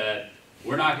basically said,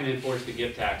 we're not going to enforce the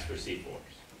gift tax for C4s.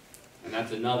 And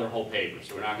that's another whole paper,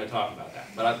 so we're not going to talk about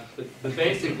that. But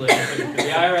basically,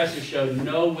 the IRS has showed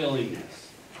no willingness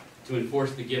to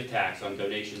enforce the gift tax on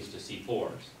donations to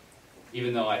C4s,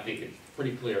 even though I think it's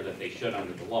pretty clear that they should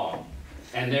under the law.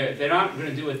 And they're not going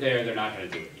to do it there, they're not going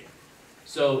to do it here.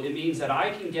 So it means that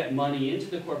I can get money into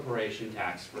the corporation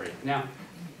tax-free. Now,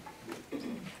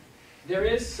 there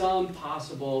is some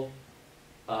possible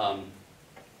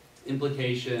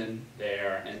implication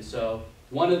there, and so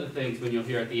one of the things, when you'll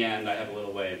hear at the end, I have a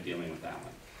little way of dealing with that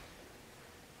one.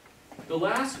 The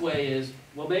last way is,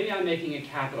 well, maybe I'm making a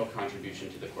capital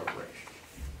contribution to the corporation.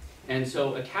 And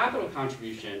so a capital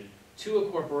contribution to a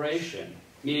corporation,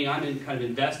 meaning I'm kind of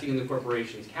investing in the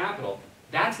corporation's capital,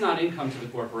 that's not income to the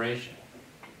corporation.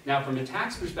 Now, from a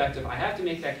tax perspective, I have to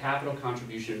make that capital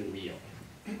contribution real.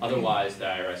 Otherwise, the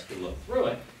IRS could look through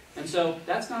it. And so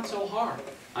that's not so hard.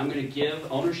 I'm going to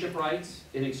give ownership rights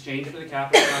in exchange for the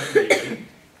capital contribution,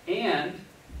 and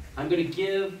I'm going to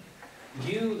give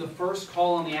you the first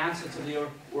call on the assets of the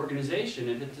organization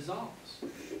if it dissolves.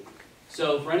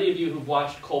 So for any of you who've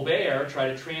watched Colbert try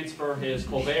to transfer his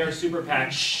Colbert super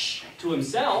PAC to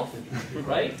himself,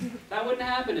 right? That wouldn't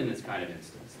happen in this kind of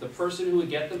instance. The person who would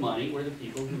get the money were the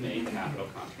people who made capital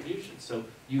contributions. So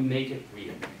you make it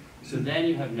real. So then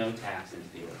you have no tax into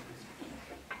the organization.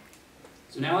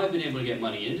 So now I've been able to get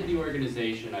money into the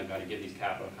organization, I've got to give these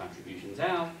capital contributions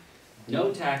out,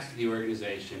 no tax to the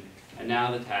organization, and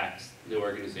now the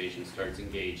organization starts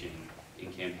engaging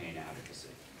in campaign advocacy.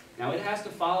 Now it has to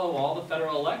follow all the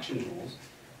federal election rules,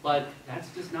 but that's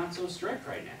just not so strict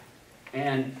right now.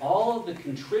 And all of the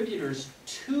contributors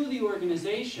to the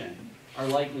organization are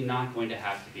likely not going to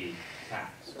have to be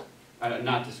taxed,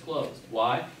 not disclosed.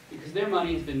 Why? Because their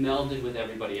money has been melded with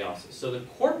everybody else's. So the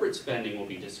corporate spending will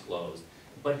be disclosed,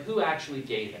 but who actually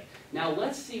gave it? Now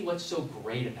let's see what's so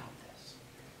great about this.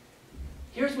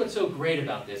 Here's what's so great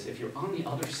about this if you're on the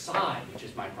other side, which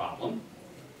is my problem,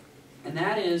 and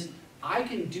that is I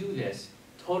can do this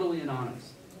totally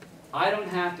anonymous. I don't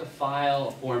have to file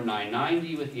a Form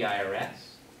 990 with the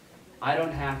IRS. I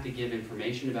don't have to give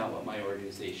information about what my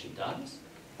organization does.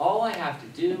 All I have to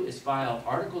do is file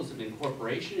articles of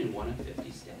incorporation in one of 50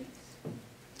 states.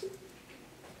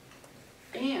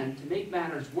 And to make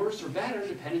matters worse or better,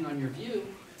 depending on your view,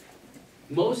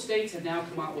 Most states have now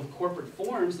come out with corporate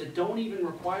forms that don't even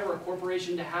require a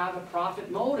corporation to have a profit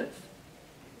motive.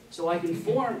 So I can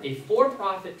form a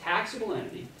for-profit taxable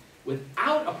entity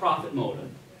without a profit motive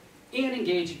and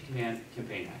engage in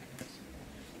campaign activities.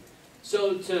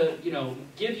 So to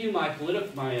give you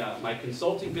my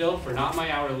consulting bill for not my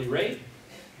hourly rate,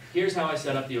 here's how I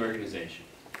set up the organization.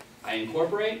 I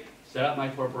incorporate, set up my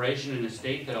corporation in a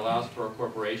state that allows for a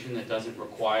corporation that doesn't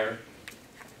require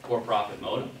for-profit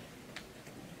motive.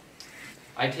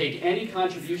 I take any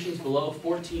contributions below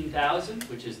 $14,000,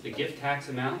 which is the gift tax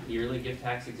amount, the yearly gift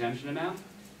tax exemption amount,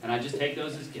 and I just take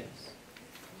those as gifts.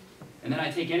 And then I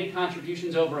take any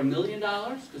contributions over $1 million,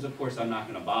 because of course I'm not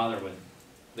going to bother with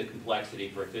the complexity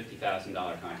for a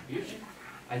 $50,000 contribution.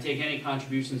 I take any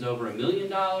contributions over $1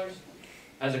 million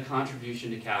as a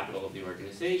contribution to capital of the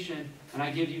organization, and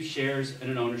I give you shares and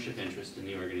an ownership interest in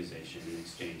the organization in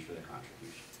exchange for the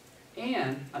contribution.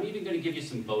 And I'm even going to give you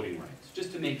some voting rights,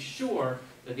 just to make sure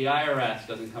that the IRS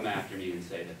doesn't come after me and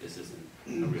say that this isn't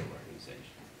a real organization.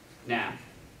 Now,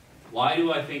 why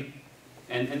do I think,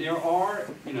 and there are,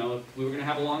 if we were going to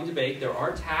have a long debate, there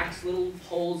are tax little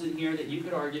holes in here that you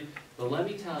could argue, but let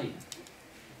me tell you,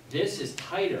 this is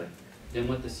tighter than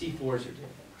what the C4s are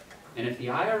doing. And if the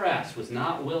IRS was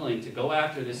not willing to go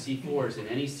after the C4s in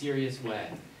any serious way,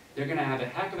 they're going to have a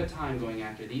heck of a time going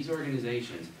after these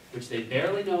organizations, which they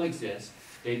barely know exist,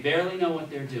 they barely know what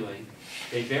they're doing,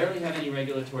 they barely have any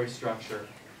regulatory structure,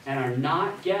 and are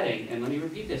not getting, and let me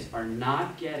repeat this, are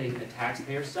not getting a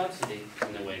taxpayer subsidy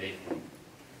in the way they think.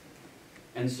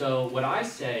 And so what I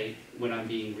say when I'm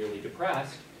being really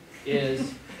depressed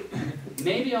is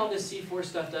maybe all this C4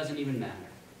 stuff doesn't even matter.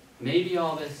 Maybe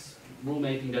all this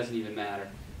rulemaking doesn't even matter,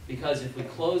 because if we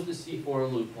close the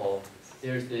C4 loophole,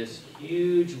 there's this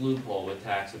huge loophole with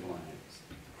taxable entities.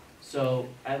 So,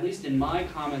 at least in my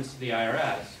comments to the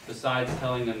IRS, besides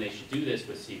telling them they should do this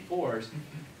with C4s,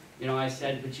 I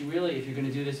said, but you really, if you're going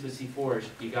to do this with C4s,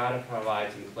 you got to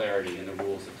provide some clarity in the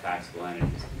rules of taxable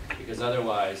entities, because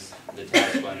otherwise, the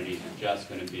taxable entities are just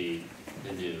going to be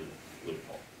the new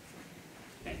loophole.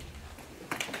 Thank you.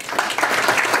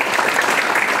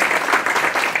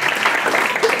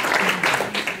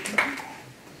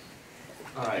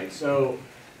 All right, so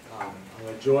I'm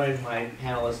going to join my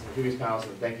panelists and the previous panelists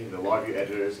in thanking the law review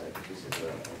editors. I think this is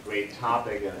a great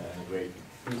topic and a great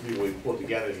group of people we've pulled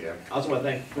together here. I also want to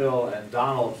thank Phil and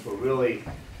Donald for really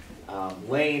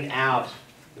laying out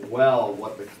well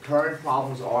what the current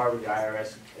problems are with the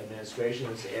IRS administration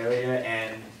in this area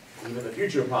and even the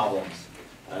future problems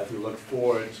if we look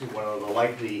forward to one of the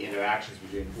likely interactions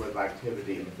between political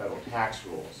activity and the federal tax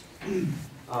rules.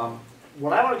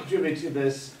 What I want to contribute to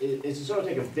this is to sort of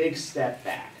take a big step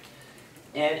back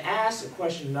and ask a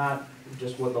question not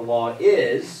just what the law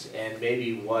is and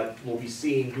maybe what we'll be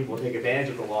seeing people take advantage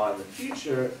of the law in the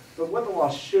future, but what the law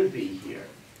should be here.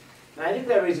 And I think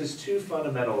that raises two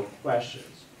fundamental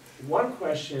questions. One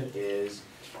question is,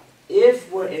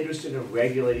 if we're interested in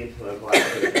regulating political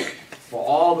activity, for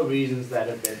all the reasons that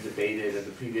have been debated at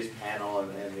the previous panel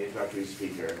and the introductory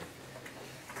speaker,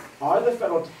 are the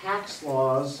federal tax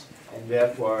laws, and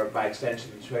therefore, by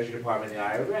extension, the Treasury Department and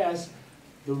the IRS,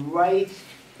 the right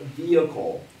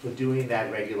vehicle for doing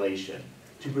that regulation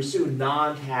to pursue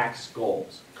non-tax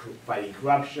goals, fighting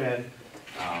corruption,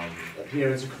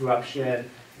 appearance of corruption,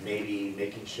 maybe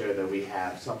making sure that we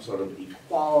have some sort of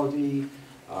equality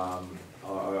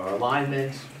or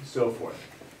alignment, so forth.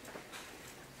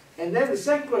 And then the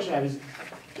second question I have is,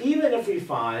 even if we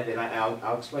find, and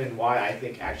I'll explain why I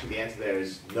think actually the answer there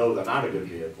is no, they're not a good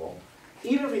vehicle.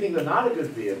 Even if we think they're not a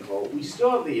good vehicle, we still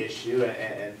have the issue,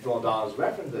 and Phil and Donald's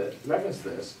referenced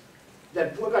this,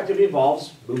 that political activity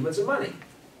involves movements of money.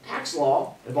 Tax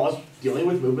law involves dealing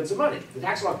with movements of money. The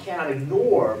tax law cannot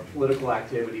ignore political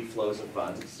activity flows of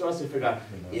funds. It still has to figure out,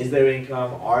 is there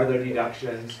income, are there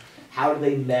deductions, how do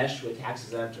they mesh with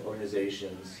tax-exempt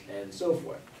organizations, and so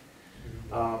forth.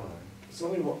 So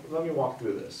let me walk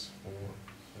through this.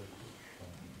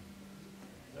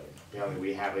 Apparently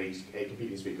we have a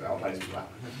competing speaker. I'll try to speak loud.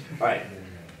 All right.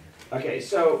 Okay,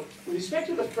 so with respect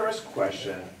to the first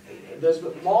question, there's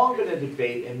long been a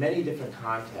debate in many different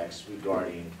contexts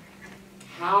regarding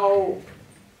how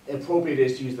appropriate it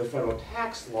is to use the federal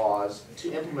tax laws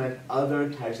to implement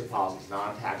other types of policies,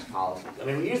 non-tax policies. I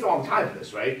mean, we use them all the time for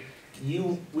this, right? We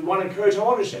want to encourage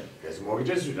home ownership. There's a mortgage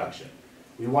interest reduction.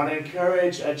 We want to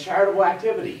encourage a charitable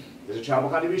activity. There's a charitable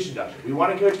contribution deduction. We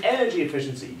want to encourage energy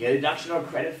efficiency. You get a deduction or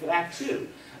credit for that too.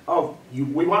 Oh, we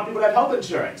want people to have health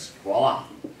insurance. Voila.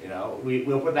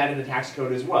 We'll put that in the tax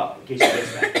code as well, in case you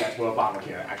missed that. That's where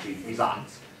Obamacare actually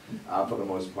resides, for the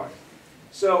most part.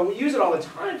 So we use it all the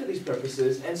time for these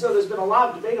purposes, and so there's been a lot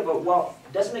of debate about, well,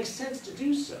 does it make sense to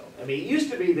do so? I mean, it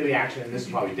used to be the reaction, and this is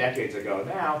probably decades ago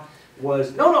now,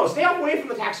 was, no, stay away from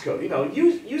the tax code.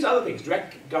 Use other things,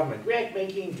 direct government grant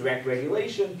making, direct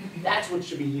regulation. That's what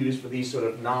should be used for these sort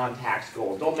of non-tax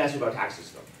goals. Don't mess with our tax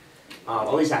system.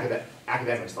 At least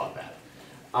academics thought that.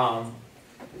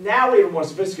 Now we have a more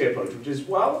sophisticated approach, which is,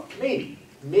 well, maybe.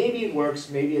 Maybe it works,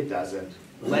 maybe it doesn't.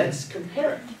 Let's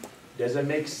compare it. Does it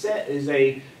make sense? Is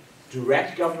a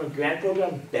direct government grant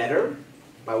program better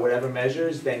by whatever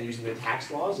measures than using the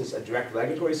tax laws? Is a direct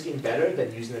regulatory scheme better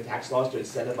than using the tax laws to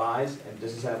incentivize and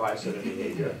disincentivize certain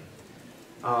behavior?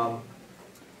 A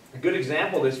good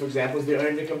example of this, for example, is the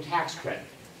earned income tax credit,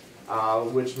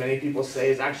 which many people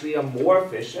say is actually a more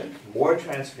efficient, more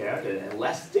transparent, and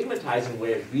less stigmatizing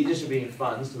way of redistributing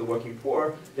funds to the working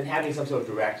poor than having some sort of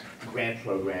direct grant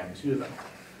program to them.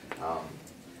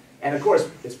 And of course,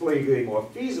 it's politically more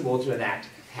feasible to enact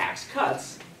tax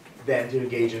cuts than to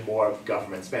engage in more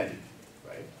government spending,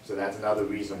 right? So that's another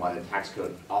reason why the tax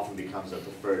code often becomes a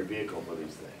preferred vehicle for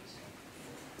these things.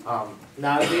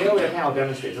 Now, as the earlier panel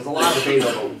demonstrates, there's a lot of debate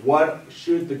over what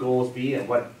should the goals be and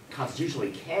what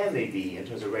constitutionally can they be in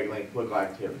terms of regulating political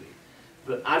activity.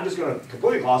 But I'm just going to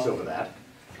completely gloss over that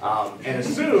and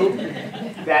assume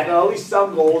that there are at least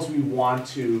some goals we want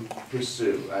to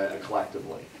pursue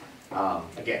collectively.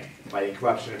 Again, fighting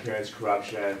corruption, appearance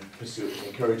corruption,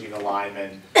 encouraging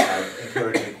alignment,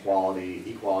 encouraging equality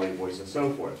of voice, and so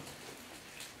forth.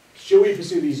 Should we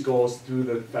pursue these goals through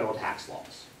the federal tax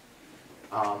laws?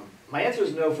 My answer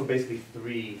is no for basically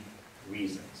 3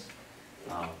 reasons.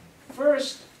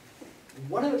 First,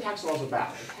 what are the tax laws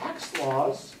about? The tax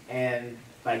laws, and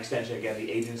by extension, again,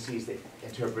 the agencies that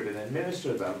interpret and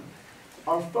administer them,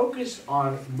 are focused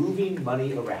on moving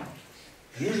money around.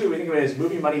 Usually we think of it as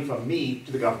moving money from me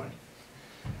to the government.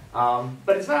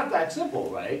 But it's not that simple,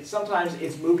 right? Sometimes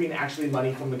it's moving actually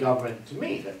money from the government to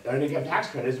me. The earned income tax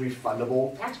credit is a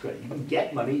refundable tax credit. You can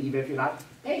get money even if you're not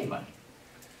paying money.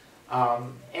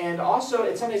 And also,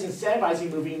 it's sometimes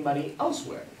incentivizing moving money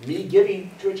elsewhere. Me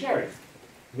giving to a charity.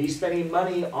 Me spending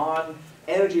money on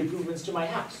energy improvements to my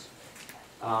house.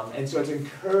 And so it's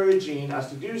encouraging us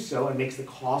to do so and makes the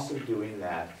cost of doing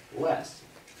that less.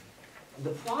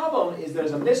 The problem is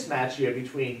there's a mismatch here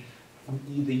between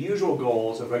the usual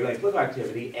goals of regulating political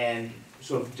activity and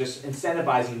sort of just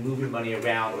incentivizing moving money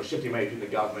around or shifting money between the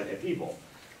government and people,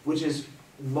 which is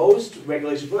most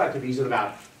regulation of political activities are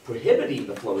about prohibiting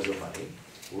the flows of money,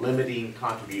 limiting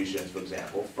contributions, for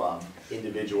example, from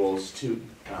individuals to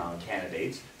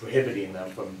candidates, prohibiting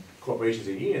them from corporations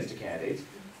and unions to candidates,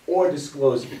 or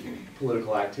disclosing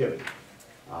political activity.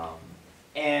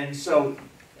 And so,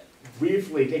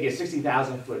 briefly, taking a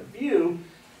 60,000-foot view,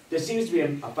 there seems to be a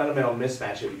fundamental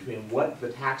mismatch here between what the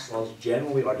tax laws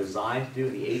generally are designed to do,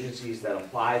 the agencies that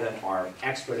apply them are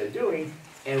expert at doing,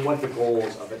 and what the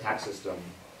goals of the tax system,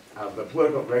 of the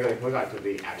regulating political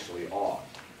activity actually are.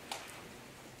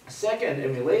 Second,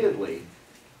 and relatedly,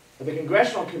 the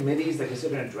congressional committees that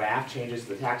consider and draft changes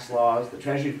to the tax laws, the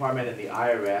Treasury Department, and the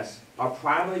IRS are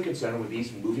primarily concerned with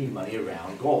these moving money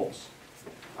around goals.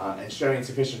 Ensuring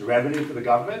sufficient revenue for the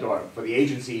government, or for the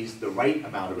agencies, the right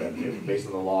amount of revenue based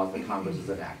on the laws that Congress has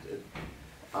enacted.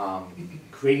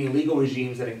 Creating legal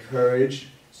regimes that encourage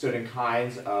certain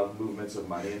kinds of movements of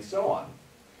money, and so on.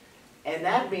 And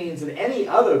that means that any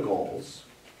other goals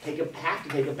have to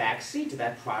take a back seat to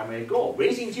that primary goal.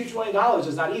 Raising $2 trillion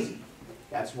is not easy.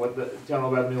 That's what the internal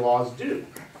revenue laws do.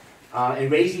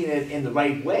 And raising it in the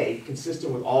right way,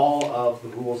 consistent with all of the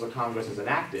rules that Congress has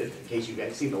enacted, in case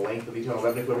you've seen the length of the Internal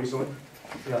Revenue Code recently,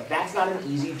 that's not an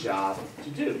easy job to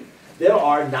do. There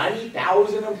are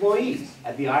 90,000 employees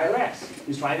at the IRS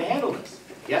who's trying to handle this.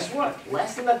 Guess what?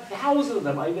 Less than 1,000 of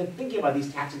them are even thinking about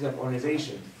these tax-exempt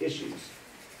organization issues.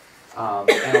 And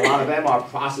a lot of them are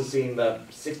processing the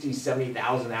 60,000,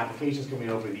 70,000 applications coming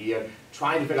over the year,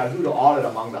 trying to figure out who to audit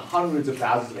among the hundreds of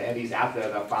thousands of entities out there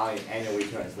that are filing annual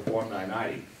returns, the Form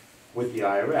 990, with the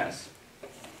IRS.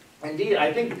 Indeed,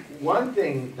 I think one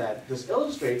thing that this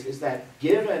illustrates is that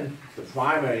given the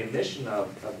primary mission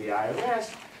of the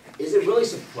IRS, is it really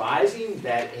surprising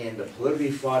that in the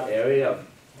politically fraught area of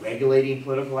regulating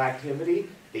political activity,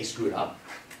 they screwed up?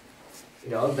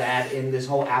 That in this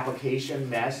whole application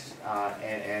mess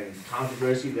and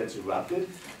controversy that's erupted,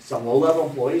 some low-level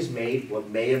employees made what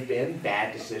may have been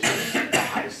bad decisions about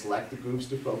how to select the groups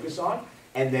to focus on,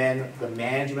 and then the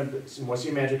management, more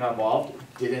senior management got involved,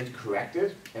 didn't correct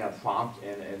it in a prompt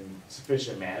and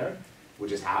sufficient manner,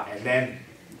 which is how, and then,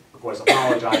 of course,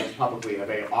 apologized publicly in a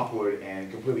very awkward and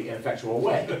completely ineffectual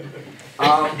way.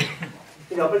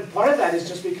 But part of that is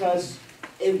just because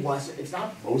it's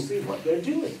not mostly what they're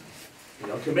doing. You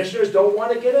know, commissioners don't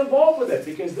want to get involved with it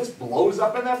because this blows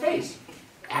up in their face.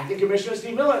 Acting Commissioner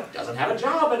Steve Miller doesn't have a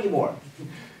job anymore.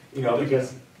 You know,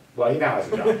 because, well, he now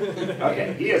has a job.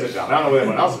 Okay, he has a job. I don't know whether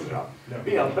anyone else has a job.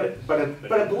 You know, but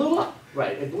it blew up,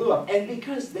 right? It blew up. And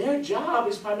because their job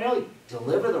is primarily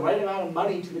deliver the right amount of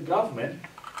money to the government,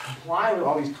 comply with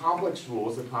all these complex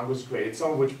rules that Congress created,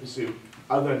 some of which pursue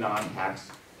other non-tax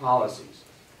policies.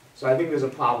 So I think there's a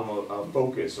problem of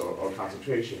focus or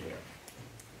concentration here.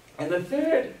 And the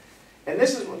third, and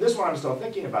this one I'm still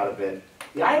thinking about a bit,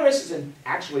 the IRS isn't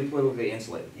actually politically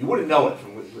insulated. You wouldn't know it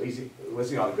from listening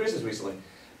to all the criticisms recently,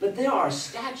 but there are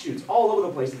statutes all over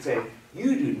the place that say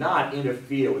you do not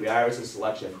interfere with the IRS's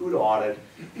selection of who to audit,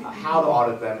 how to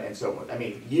audit them, and so forth. I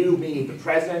mean, you, meaning the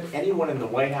president, anyone in the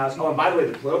White House. Oh, and by the way,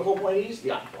 the political appointees,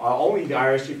 only the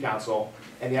IRS Chief Counsel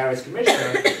and the IRS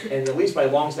Commissioner, and at least by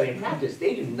long-standing practice,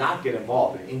 they do not get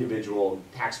involved in individual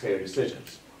taxpayer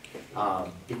decisions.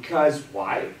 Because,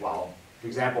 why? Well, for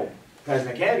example,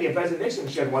 President Kennedy and President Nixon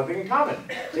shared one thing in common.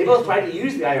 They both tried to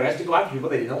use the IRS to go after people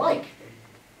they didn't like.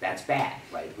 That's bad,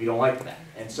 right? We don't like that.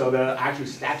 And so there are actually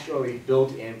statutorily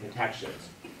built-in protections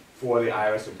for the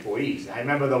IRS employees. I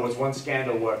remember there was one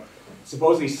scandal where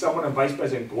supposedly someone in Vice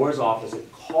President Gore's office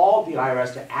had called the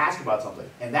IRS to ask about something,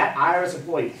 and that IRS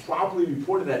employee promptly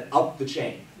reported that up the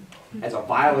chain as a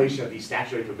violation of these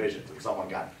statutory provisions, and someone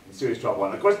got in serious trouble.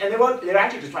 And of course, and they were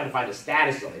actually just trying to find a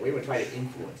status on it. We were trying to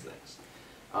influence things.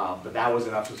 But that was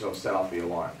enough to sort of set off the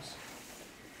alarms.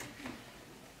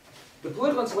 The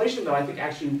political insulation, though, I think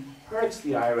actually hurts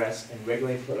the IRS in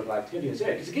regulating political activity in this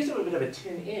area, because it gives them a bit of a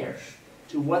tin air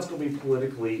to what's going to be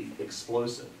politically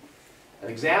explosive. An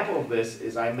example of this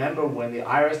is I remember when the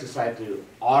IRS decided to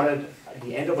audit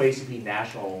the NAACP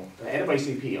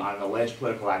NAACP on an alleged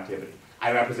political activity.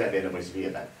 I represented the NAACP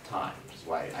at that time, which is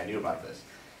why I knew about this.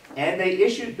 And they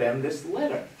issued them this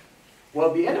letter.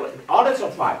 Well, the audits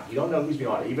are private. You don't know who's being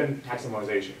audited, even tax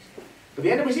organizations. But the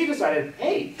NAACP decided,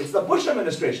 hey, it's the Bush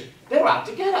administration. They're out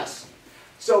to get us.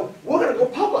 So we're going to go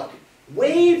public.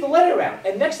 Wave the letter around.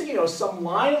 And next thing you know, some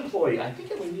line employee, I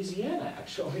think in Louisiana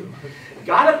actually,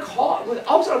 got a call.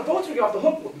 All of a sudden, phones were off the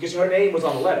hook because her name was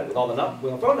on the letter with all with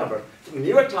a phone number from the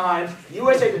New York Times,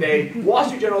 USA Today, Wall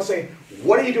Street Journal saying,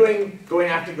 what are you doing going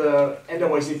after the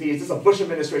NAACP? Is this a Bush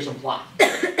administration plot?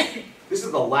 This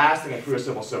is the last thing a career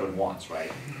civil servant wants, right?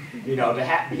 You know,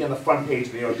 to be on the front page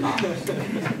of the New York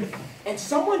Times. And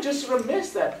someone just sort of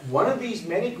missed that one of these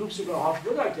many groups who are going to offer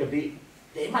political activity,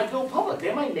 they might go public.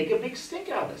 They might make a big stink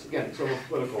out of this. Again, sort of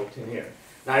political tin here.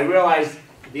 Now, I realize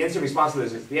the instant response to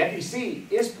this is the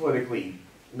FEC is politically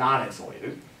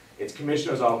non-insulated. Its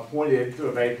commissioners are appointed through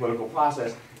a very political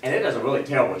process, and it does a really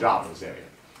terrible job in this area.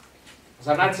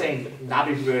 So I'm not saying not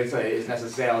being politically insulated is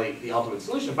necessarily the ultimate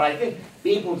solution, but I think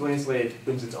being politically insulated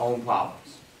brings its own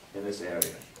problems in this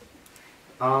area.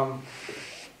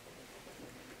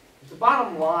 The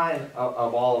bottom line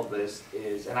of all of this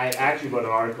is, and I actually wrote an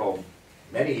article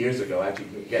many years ago,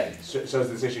 actually, again, shows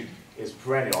this issue is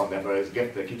perennial, and therefore it's a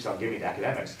gift that keeps on giving to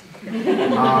academics.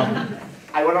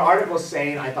 I wrote an article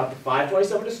saying I thought the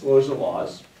 527 disclosure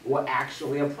laws were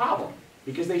actually a problem,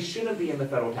 because they shouldn't be in the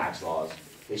federal tax laws.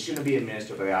 They shouldn't be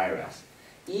administered by the IRS.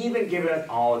 Even given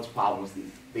all its problems,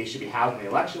 they should be housed in the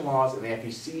election laws, and the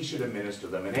FEC should administer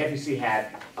them. And the FEC had,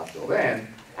 up till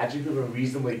then, actually proven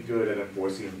reasonably good at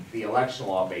enforcing the election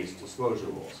law-based disclosure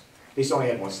rules. They certainly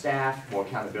had more staff, more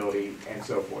accountability, and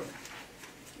so forth.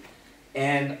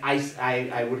 And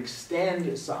I would extend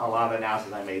a lot of the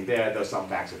analysis I made there, though some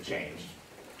facts have changed,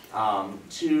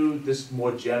 to this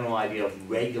more general idea of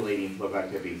regulating political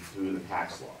activity through the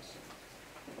tax laws.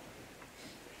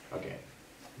 Okay,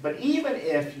 but even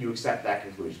if you accept that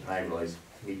conclusion, and I realize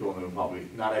people in the room probably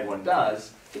not everyone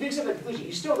does, if you accept that conclusion,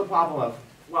 you still have the problem of,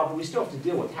 well, but we still have to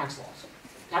deal with tax laws.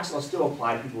 Tax laws still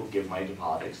apply to people who give money to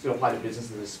politics, still apply to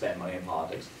businesses that spend money in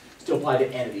politics, still apply to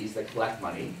entities that collect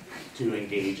money to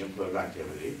engage in political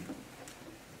activity.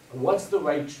 What's the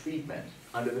right treatment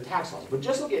under the tax laws? But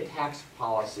just look at tax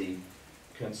policy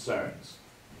concerns.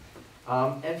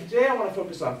 And for today I want to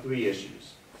focus on three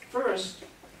issues. First,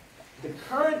 the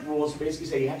current rules basically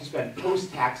say you have to spend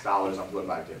post-tax dollars on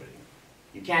political activity.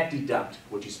 You can't deduct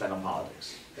what you spend on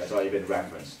politics. That's already been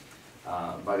referenced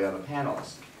by the other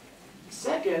panelists.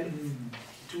 Second,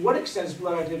 to what extent is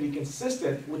political activity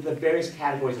consistent with the various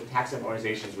categories of tax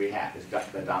organizations we have,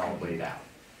 that Donald laid out?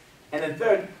 And then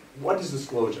third, what is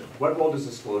disclosure? What role does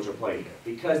disclosure play here?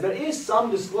 Because there is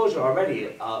some disclosure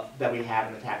already that we have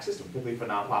in the tax system, particularly for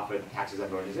nonprofit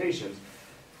tax-exempt organizations.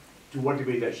 To what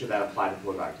degree should that apply to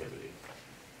political activity?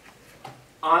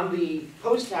 On the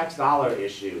post-tax dollar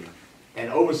issue,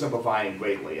 and oversimplifying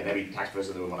greatly, and every tax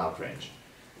person in the room will now cringe.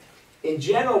 In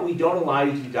general, we don't allow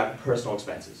you to deduct personal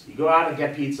expenses. You go out and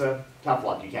get pizza, tough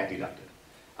luck, you can't deduct it.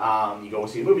 You go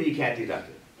see a movie, you can't deduct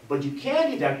it. But you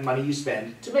can deduct money you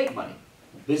spend to make money.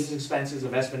 Business expenses,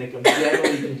 investment income,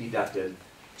 generally you can deduct it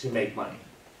to make money.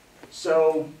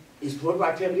 So is political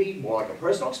activity more like a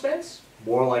personal expense,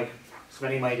 more like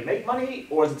spending money to make money,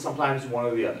 or is it sometimes one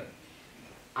or the other?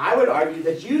 I would argue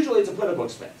that usually it's a political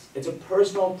expense. It's a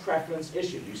personal preference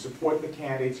issue. You support the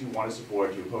candidates you want to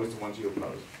support, you oppose the ones you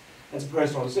oppose. That's a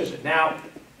personal decision. Now,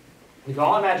 we can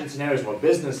all imagine scenarios where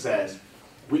business says,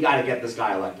 we got to get this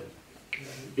guy elected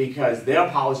because their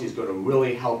policy is going to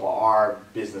really help our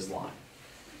business line.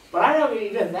 But I don't know,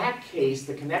 even in that case,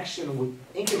 the connection with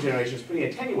income generation is pretty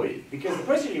attenuated because the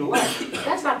person you elect,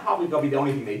 that's not probably going to be the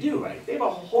only thing they do, right? They have a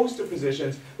host of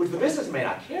positions which the business may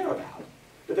not care about,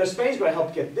 but their spending is going to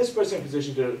help get this person in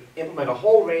position to implement a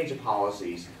whole range of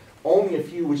policies, only a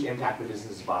few which impact the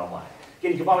business's bottom line.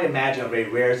 Again, you can probably imagine a very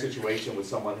rare situation with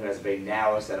someone who has a very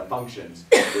narrow set of functions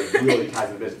that really ties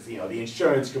to the business. You know, the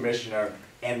insurance commissioner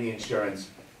and the insurance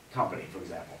company, for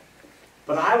example.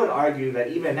 But I would argue that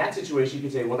even in that situation, you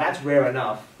could say, well, that's rare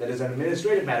enough that as an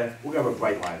administrative matter, we're going to have a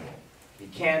bright line rule. You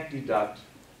can't deduct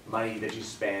money that you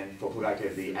spend for political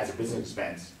activity as a business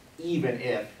expense, even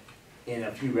if, in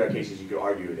a few rare cases, you could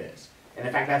argue it is. And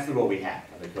in fact, that's the rule we have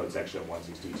under Code Section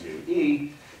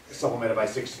 162E, supplemented by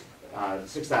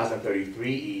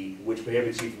 6033E, which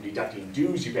prohibits you from deducting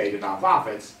dues you pay to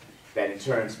nonprofits that in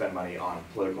turn spend money on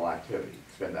political activity,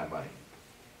 spend that money.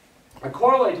 A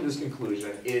corollary to this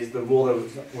conclusion is the rule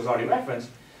that was already referenced,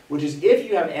 which is if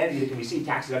you have an entity that can receive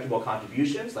tax-deductible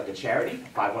contributions, like a charity, a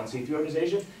 501c3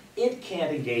 organization, it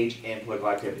can't engage in political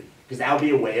activity, because that would be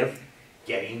a way of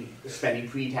spending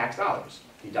pre-tax dollars,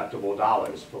 deductible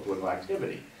dollars for political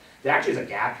activity. There actually is a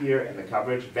gap here in the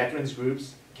coverage. Veterans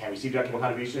groups can receive deductible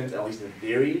contributions, at least in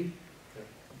theory,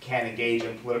 can engage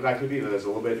in political activity. There's a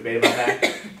little bit of debate about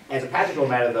that. As a practical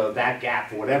matter, though, that gap,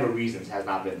 for whatever reasons, has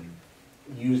not been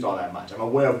used all that much. I'm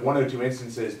aware of one or two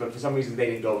instances, but for some reason they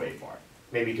didn't go very far.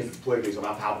 Maybe because it's politically so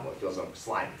unpalatable. It feels so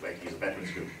slimy, like use a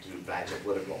veterans group to badge their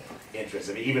political interests.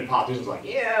 I mean, even politicians are like,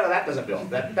 yeah, that doesn't build.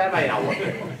 That might not work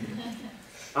very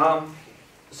well.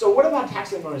 So what about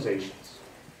tax-exempt organizations?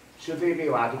 Should they be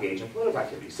allowed to engage in political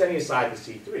activity? Setting aside the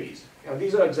C3s. You know,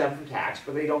 these are exempt from tax,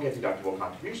 but they don't get deductible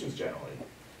contributions generally.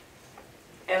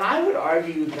 And I would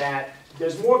argue that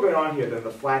there's more going on here than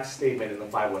the flat statement in the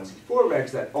 501c4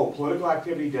 regs that, oh, political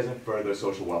activity doesn't further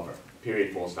social welfare,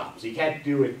 period, full stop. So you can't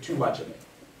do it too much of it.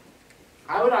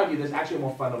 I would argue there's actually a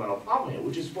more fundamental problem here,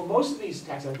 which is for most of these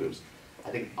tax-exempt groups, I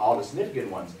think all the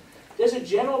significant ones, there's a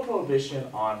general prohibition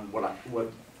on what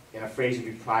in a phrase would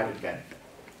be private benefit.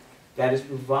 That is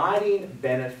providing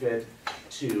benefit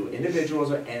to individuals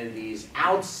or entities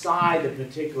outside the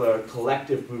particular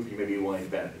collective group you may be willing to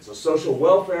benefit. So social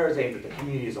welfare is aimed at the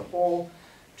community as a whole.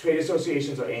 Trade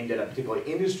associations are aimed at a particular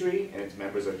industry, and its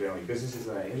members are generally businesses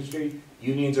in that industry.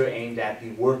 Unions are aimed at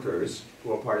the workers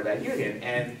who are part of that union,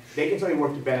 and they can certainly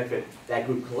work to benefit that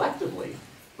group collectively.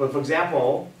 But for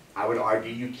example, I would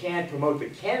argue you can't promote the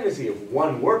candidacy of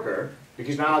one worker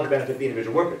because you're not allowed to benefit the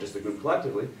individual worker, just the group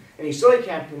collectively. And you certainly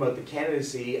can't promote the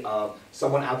candidacy of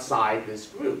someone outside this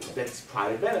group. That's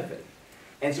private benefit.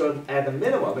 And so at the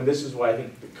minimum, and this is why I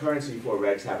think the current C4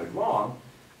 regs have it wrong,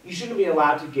 you shouldn't be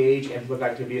allowed to engage in political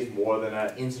activity as more than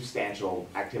an insubstantial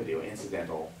activity or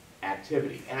incidental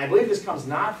activity. And I believe this comes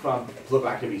not from political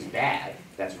activity is bad,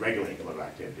 that's regulating political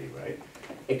activity, right?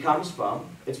 It comes from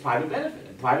its private benefit.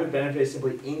 And private benefit is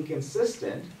simply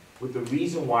inconsistent with the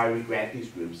reason why we grant these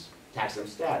groups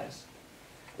tax-exempt status.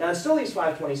 Now, it still leaves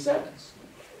 527s.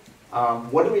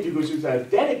 What do we do with groups that are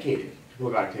dedicated to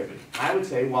political activity? I would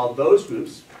say, well, those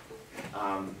groups,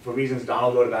 for reasons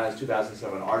Donald wrote about in his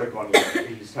 2007 article and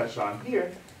he's touched on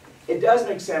here, it does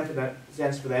make sense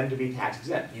for them to be tax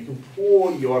exempt. You can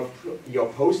pool your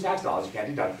post-tax dollars, you can't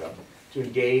deduct them, to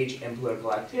engage in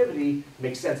political activity. It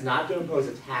makes sense not to impose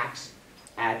a tax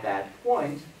at that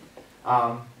point.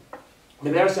 But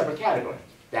they're a separate category.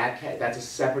 That's a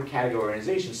separate category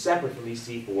organization, separate from these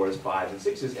C4s, 5s, and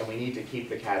 6s, and we need to keep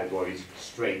the categories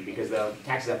straight because they're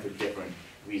tax exempt for different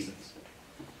reasons.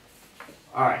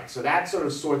 All right, so that sort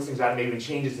of sorts things out and maybe even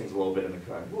changes things a little bit in the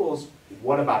current rules.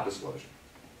 What about disclosure?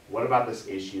 What about this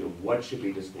issue of what should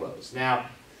be disclosed? Now,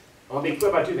 I want to be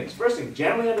clear about two things. First thing,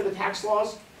 generally under the tax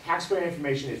laws, taxpayer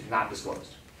information is not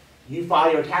disclosed. You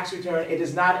file your tax return, it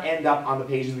does not end up on the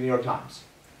pages of the New York Times.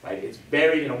 Right? It's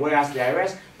buried in a warehouse of the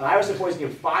IRS. The IRS employees can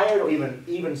get fired or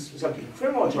even subject to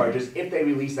criminal charges if they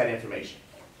release that information.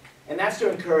 And that's to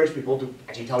encourage people to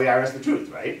actually tell the IRS the truth,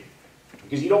 right?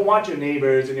 Because you don't want your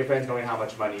neighbors and your friends knowing how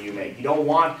much money you make. You don't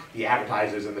want the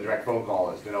advertisers and the direct phone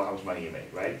callers to know how much money you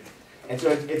make, right? And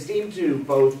so it's aimed to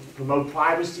both promote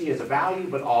privacy as a value,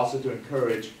 but also to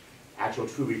encourage actual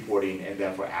true reporting and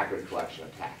therefore accurate collection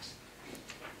of tax.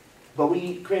 But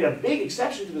we create a big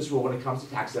exception to this rule when it comes to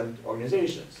tax-exempt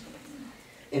organizations.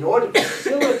 In order to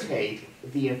facilitate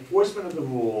the enforcement of the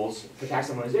rules for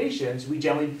tax-exempt organizations, we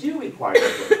generally do require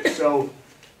disclosure. So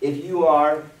if you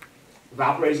are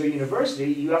Valparaiso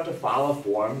University, you have to file a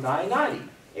Form 990,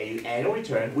 an annual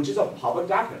return, which is a public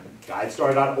document,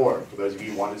 guidestar.org, for those of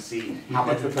you who want to see how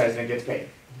much the president gets paid,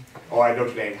 or at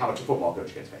Notre Dame, how much a football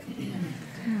coach gets paid.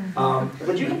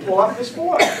 But you can pull up this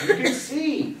form. You can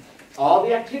see all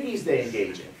the activities they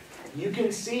engage in. You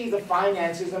can see the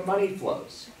finances and money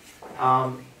flows.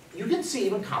 You can see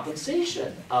even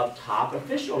compensation of top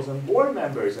officials and board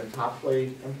members and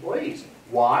top-paid employees.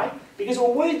 Why? Because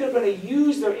we're worried they're going to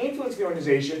use their influence in the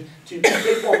organization to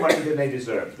get more money than they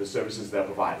deserve for the services they're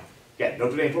providing. Again,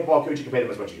 Notre Dame football coach, you can pay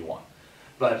them as much as you want.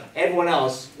 But everyone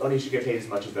else only should get paid as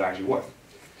much as they're actually worth.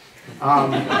 But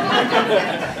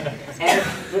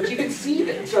you can see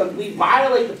that, so we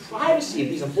violate the privacy of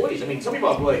these employees. I mean, some people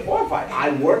are really horrified.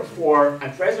 I'm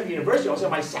president of the university, also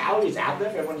my salary is out there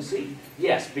for everyone to see.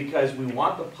 Yes, because we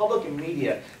want the public and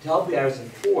media to help the IRS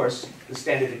enforce the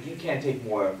standard that you can't take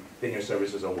more than your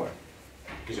services are worth,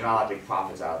 because you're not allowed to take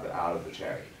profits out of the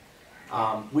charity.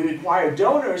 We require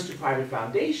donors to private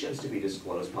foundations to be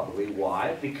disclosed publicly.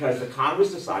 Why? Because the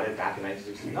Congress decided back in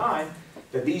 1969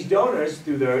 that these donors,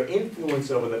 through their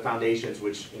influence over the foundations,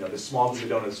 which the small group of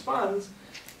donors funds,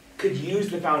 could use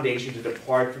the foundation to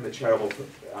depart from the charitable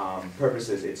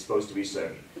purposes it's supposed to be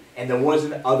serving. And there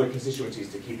wasn't other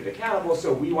constituencies to keep it accountable,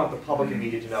 so we want the public and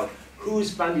media to know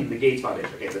who's funding the Gates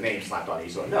Foundation. Okay, the name slapped on you,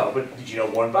 so no, but did you know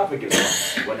Warren Buffett gives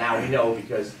money? Well, now we know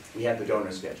because we have the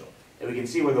donor schedule. And we can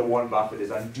see whether Warren Buffett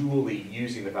is unduly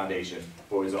using the foundation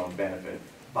for his own benefit,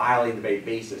 violating the very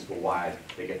basis for why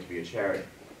they get to be a charity.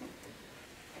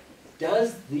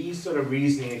 Does these sort of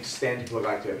reasoning extend to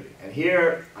political activity? And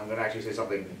here, I'm going to actually say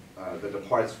something that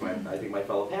departs from, I think, my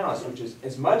fellow panelists, which is,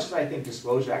 as much as I think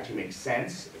disclosure actually makes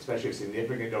sense, especially of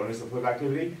significant donors in political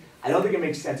activity, I don't think it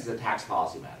makes sense as a tax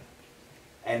policy matter.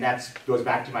 And that goes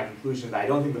back to my conclusion that I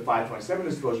don't think the 527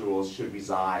 disclosure rules should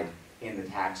reside in the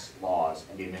tax laws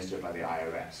and be administered by the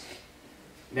IRS.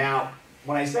 Now,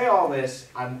 when I say all this,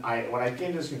 when I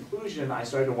came to this conclusion, I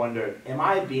started to wonder, am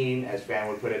I being, as Fran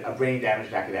would put it, a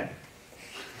brain-damaged academic?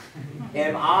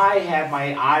 Am I have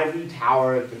my ivory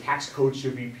tower, the tax code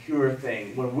should be pure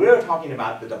thing, when we're talking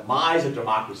about the demise of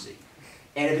democracy?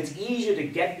 And if it's easier to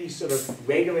get these sort of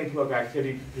regulating political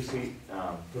activity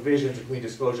provisions of clean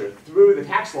disclosure through the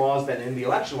tax laws than in the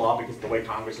election law because of the way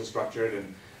Congress is structured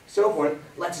and so forth,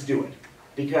 let's do it.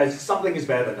 Because something is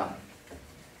better than nothing.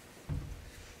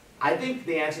 I think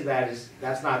the answer to that is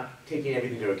that's not taking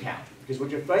everything into account. Because what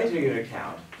you're failing to take into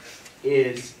account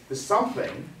is the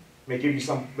something may give you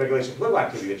some regulation of political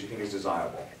activity that you think is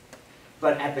desirable,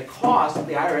 but at the cost of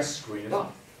the IRS screwing it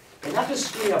up. And not just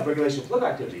screwing up regulation of political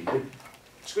activity, but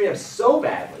screwing up so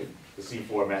badly, the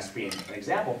C4 mess being an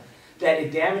example, that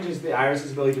it damages the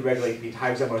IRS's ability to regulate the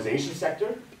entire examination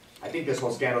sector. I think this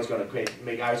whole scandal is going to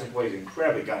make IRS employees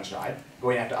incredibly gun-shy,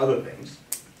 going after other things.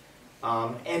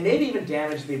 And maybe even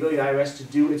damage the ability of the IRS to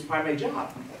do its primary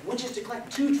job, which is to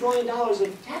collect $2 trillion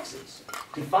of taxes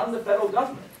to fund the federal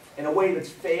government in a way that's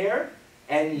fair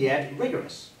and yet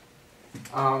rigorous.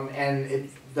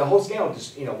 The whole scandal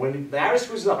just, when the IRS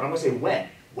screws it up, and I'm going to say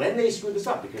when they screw this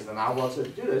up, because they're not allowed to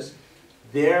do this,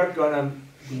 they're going to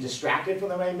be distracted from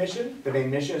the main mission. The main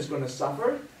mission is going to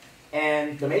suffer,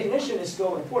 and the main mission is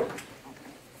still important.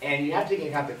 And you have to take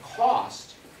into account the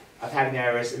cost of having the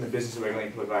IRS in the business of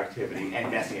regulating political activity and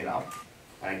messing it up.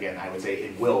 And again, I would say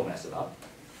it will mess it up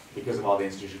because of all the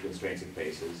institutional constraints it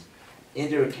faces.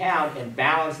 Into account and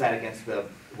balance that against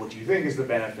what you think is the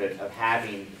benefit of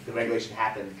having the regulation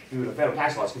happen through the federal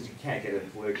tax laws because you can't get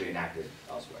it politically enacted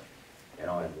elsewhere.